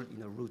have gold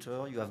in a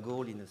router, you have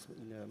gold in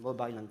a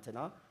mobile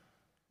antenna,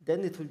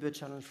 then it will be a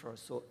challenge for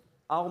us. So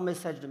our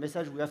message, the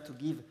message we have to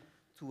give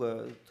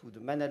to the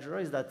manager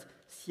is that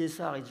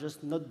CSR is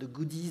just not the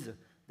goodies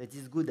that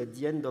is good at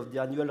the end of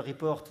the annual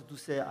report to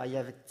say, I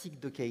have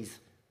ticked the case.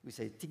 We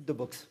say, tick the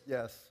box.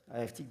 Yes. I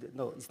have ticked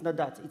no, it's not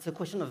that. It's a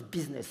question of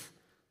business.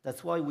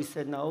 That's why we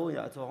said now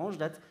at Orange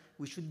that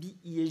we should be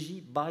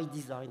ESG by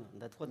design.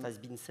 That's what has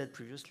been said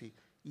previously.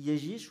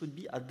 ESG should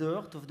be at the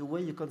heart of the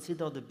way you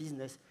consider the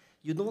business.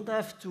 You don't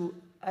have to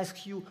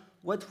ask you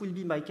what will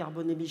be my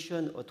carbon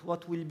emission or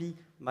what will be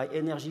my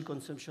energy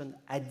consumption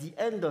at the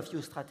end of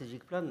your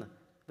strategic plan,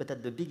 but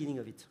at the beginning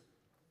of it.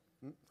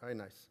 Very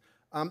nice.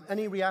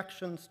 Any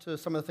reactions to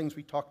some of the things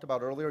we talked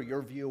about earlier?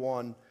 Your view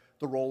on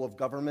the role of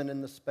government in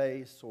the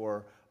space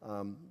or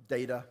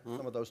data,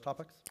 some of those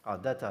topics?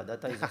 Data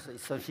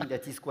is something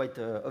that is quite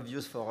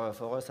obvious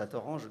for us at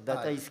Orange.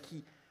 Data is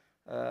key.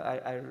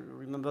 I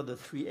remember the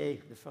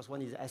 3A. The first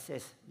one is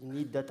assess. You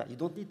need data. You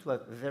don't need to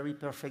have very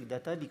perfect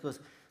data because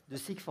the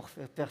seek for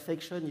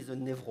perfection is a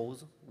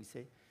nevrose, we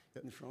say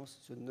in France.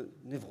 So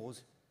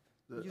nevrose.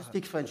 You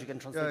speak French, you can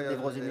translate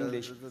nevrose in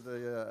English.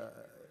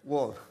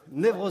 Whoa,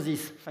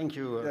 nevrosis. Thank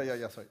you.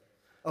 Sorry.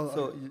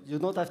 So you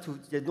don't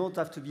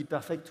have to be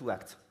perfect to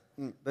act,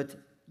 but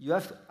you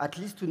have at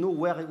least to know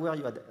where you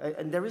are.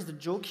 And there is the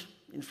joke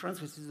in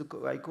France, which is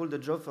I call the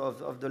joke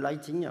of the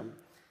lighting.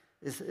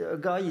 Is a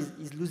guy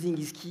is losing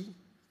his key,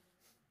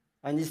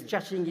 and he's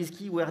searching his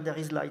key where there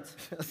is light.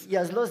 He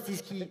has lost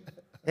his key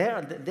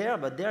there,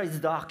 but there it's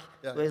dark.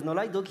 So there's no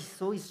light.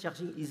 So he's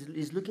searching.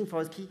 He's looking for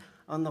his key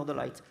under the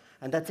light.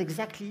 And that's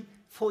exactly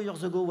 4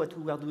 years ago what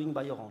we were doing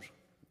by Orange.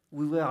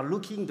 We were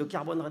looking the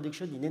carbon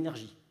reduction in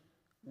energy,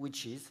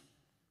 which is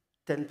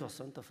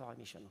 10% of our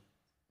emission.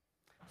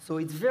 So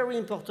it's very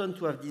important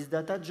to have this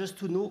data just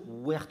to know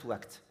where to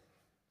act.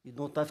 You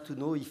don't have to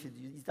know if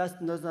it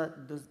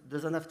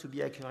doesn't have to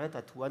be accurate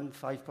at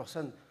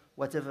 1-5%,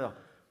 whatever.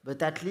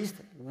 But at least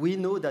we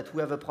know that we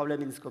have a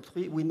problem in Scope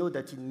 3. We know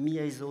that in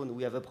MEA zone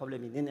we have a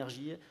problem in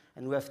energy,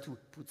 and we have to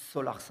put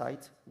solar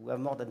sites. We have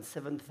more than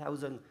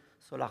 7,000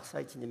 solar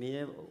sites in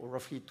MEA, or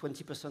roughly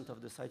 20%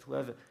 of the sites we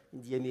have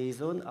in the MEA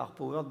zone are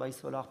powered by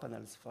solar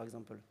panels, for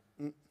example.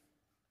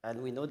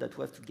 And we know that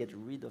we have to get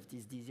rid of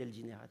these diesel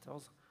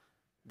generators.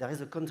 There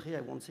is a country,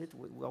 I won't say it,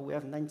 where we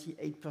have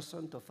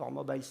 98% of our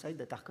mobile sites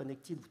that are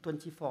connected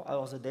 24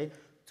 hours a day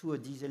to a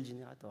diesel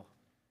generator.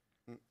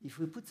 If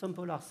we put some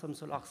solar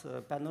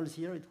panels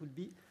here, it would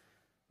be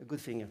a good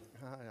thing.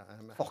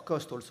 For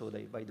cost also,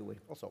 by the way.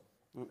 Also,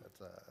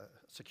 that's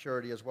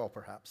security as well,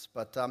 perhaps.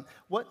 But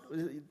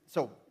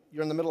so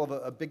you're in the middle of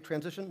a big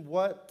transition.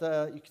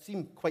 You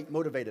seem quite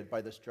motivated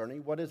by this journey.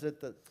 What is it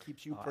that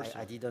keeps you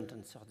personally? I didn't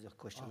answer your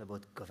question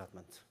about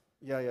government.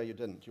 Yeah, you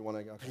didn't. You want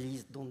to go?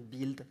 Please don't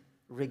build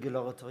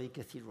regulatory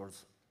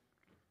cathedrals.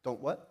 Don't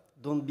what?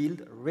 Don't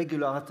build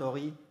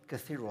regulatory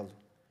cathedrals.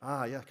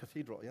 Ah, yeah,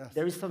 cathedral, yes.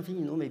 There is something,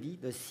 you know, maybe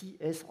the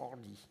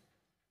CSRD,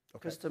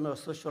 Customer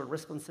Social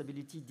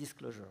Responsibility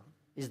Disclosure,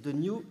 is the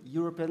new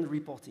European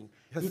reporting.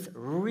 Yes. It's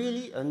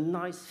really a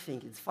nice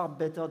thing. It's far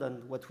better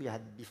than what we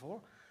had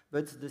before,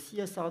 but the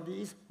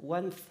CSRD is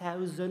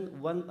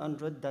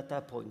 1,100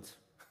 data points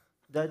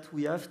that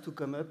we have to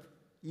come up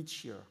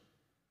each year.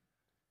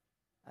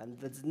 And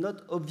that's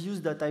not obvious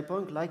data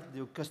point like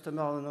the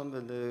customer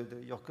number,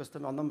 your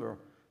customer number.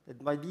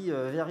 It might be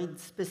a very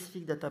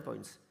specific data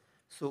points.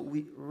 So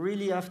we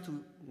really have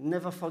to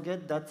never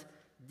forget that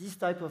this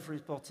type of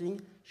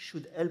reporting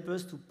should help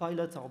us to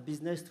pilot our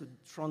business to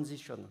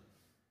transition.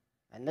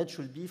 And that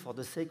should be for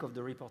the sake of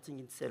the reporting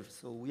itself.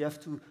 So we have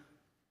to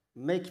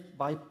make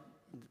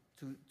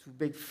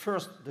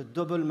first the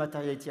double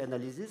materiality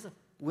analysis.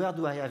 Where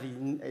do I have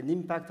an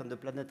impact on the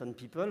planet and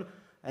people?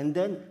 And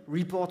then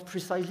report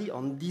precisely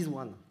on this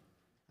one.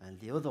 And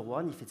the other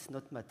one, if it's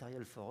not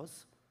material for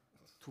us,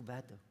 too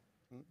bad.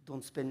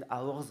 Don't spend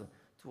hours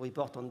to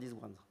report on this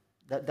one.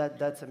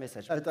 That's a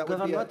message.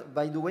 Government,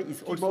 by the way,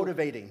 is also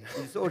motivating.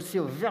 It's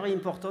also very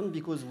important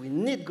because we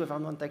need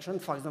government action,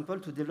 for example,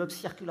 to develop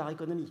circular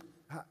economy.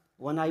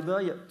 When I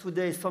buy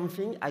today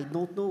something, I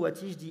don't know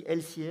what is the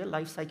LCA,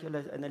 life cycle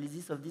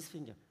analysis of this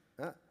thing.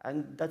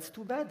 And that's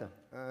too bad.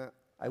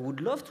 I would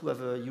love to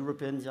have a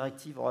European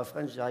directive or a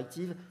French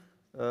directive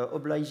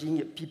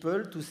obliging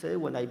people to say,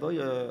 when I buy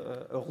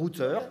a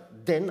router,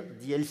 then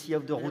the LCA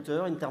of the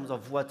router in terms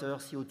of water,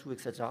 CO2,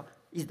 etc.,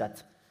 is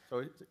that.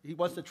 So he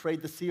wants to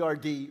trade the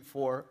CRD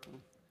for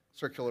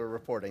circular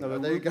reporting. No,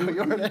 there you go.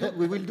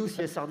 We will do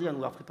CSRD and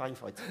we are preparing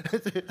for it.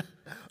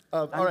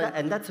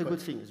 And that's a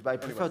good thing. But I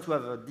prefer to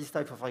have this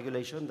type of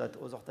regulation that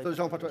other types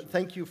of regulation.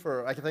 Thank you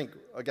for, I think,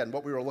 again,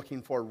 what we were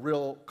looking for,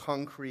 real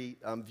concrete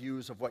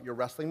views of what you're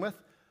wrestling with.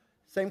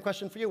 Same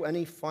question for you.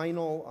 Any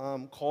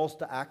final calls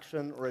to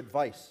action or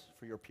advice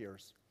for your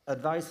peers?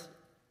 Advice,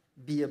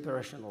 be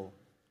operational.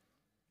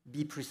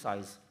 Be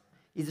precise.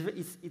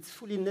 It's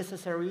fully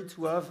necessary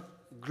to have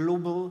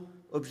global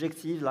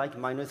objective like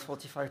minus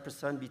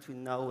 45%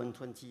 between now and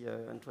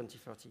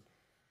 2030.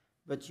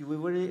 But you will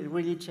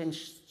really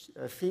change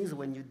things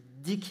when you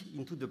dig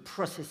into the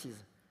processes.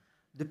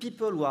 The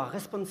people who are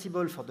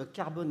responsible for the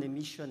carbon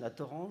emission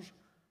at Orange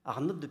are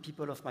not the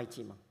people of my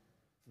team.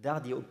 They are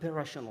the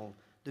operational.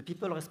 The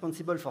people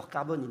responsible for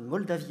carbon in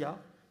Moldavia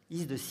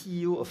is the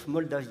CEO of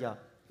Moldavia.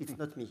 It's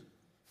not me.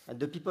 And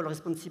the people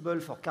responsible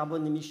for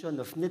carbon emission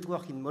of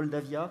network in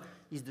Moldavia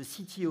is the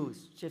CTO,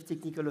 Chief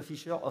Technical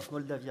Officer of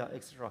Moldavia,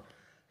 etc.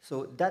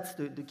 So that's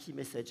the key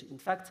message. In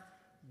fact,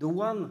 the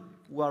ones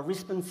who are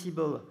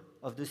responsible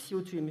of the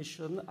CO2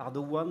 emission are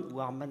the ones who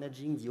are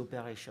managing the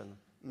operation.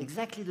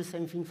 Exactly the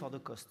same thing for the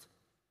cost.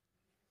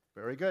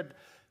 Very good.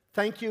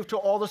 Thank you to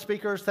all the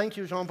speakers. Thank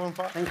you, Jean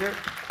Bonfort. Thank you.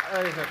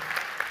 Very good.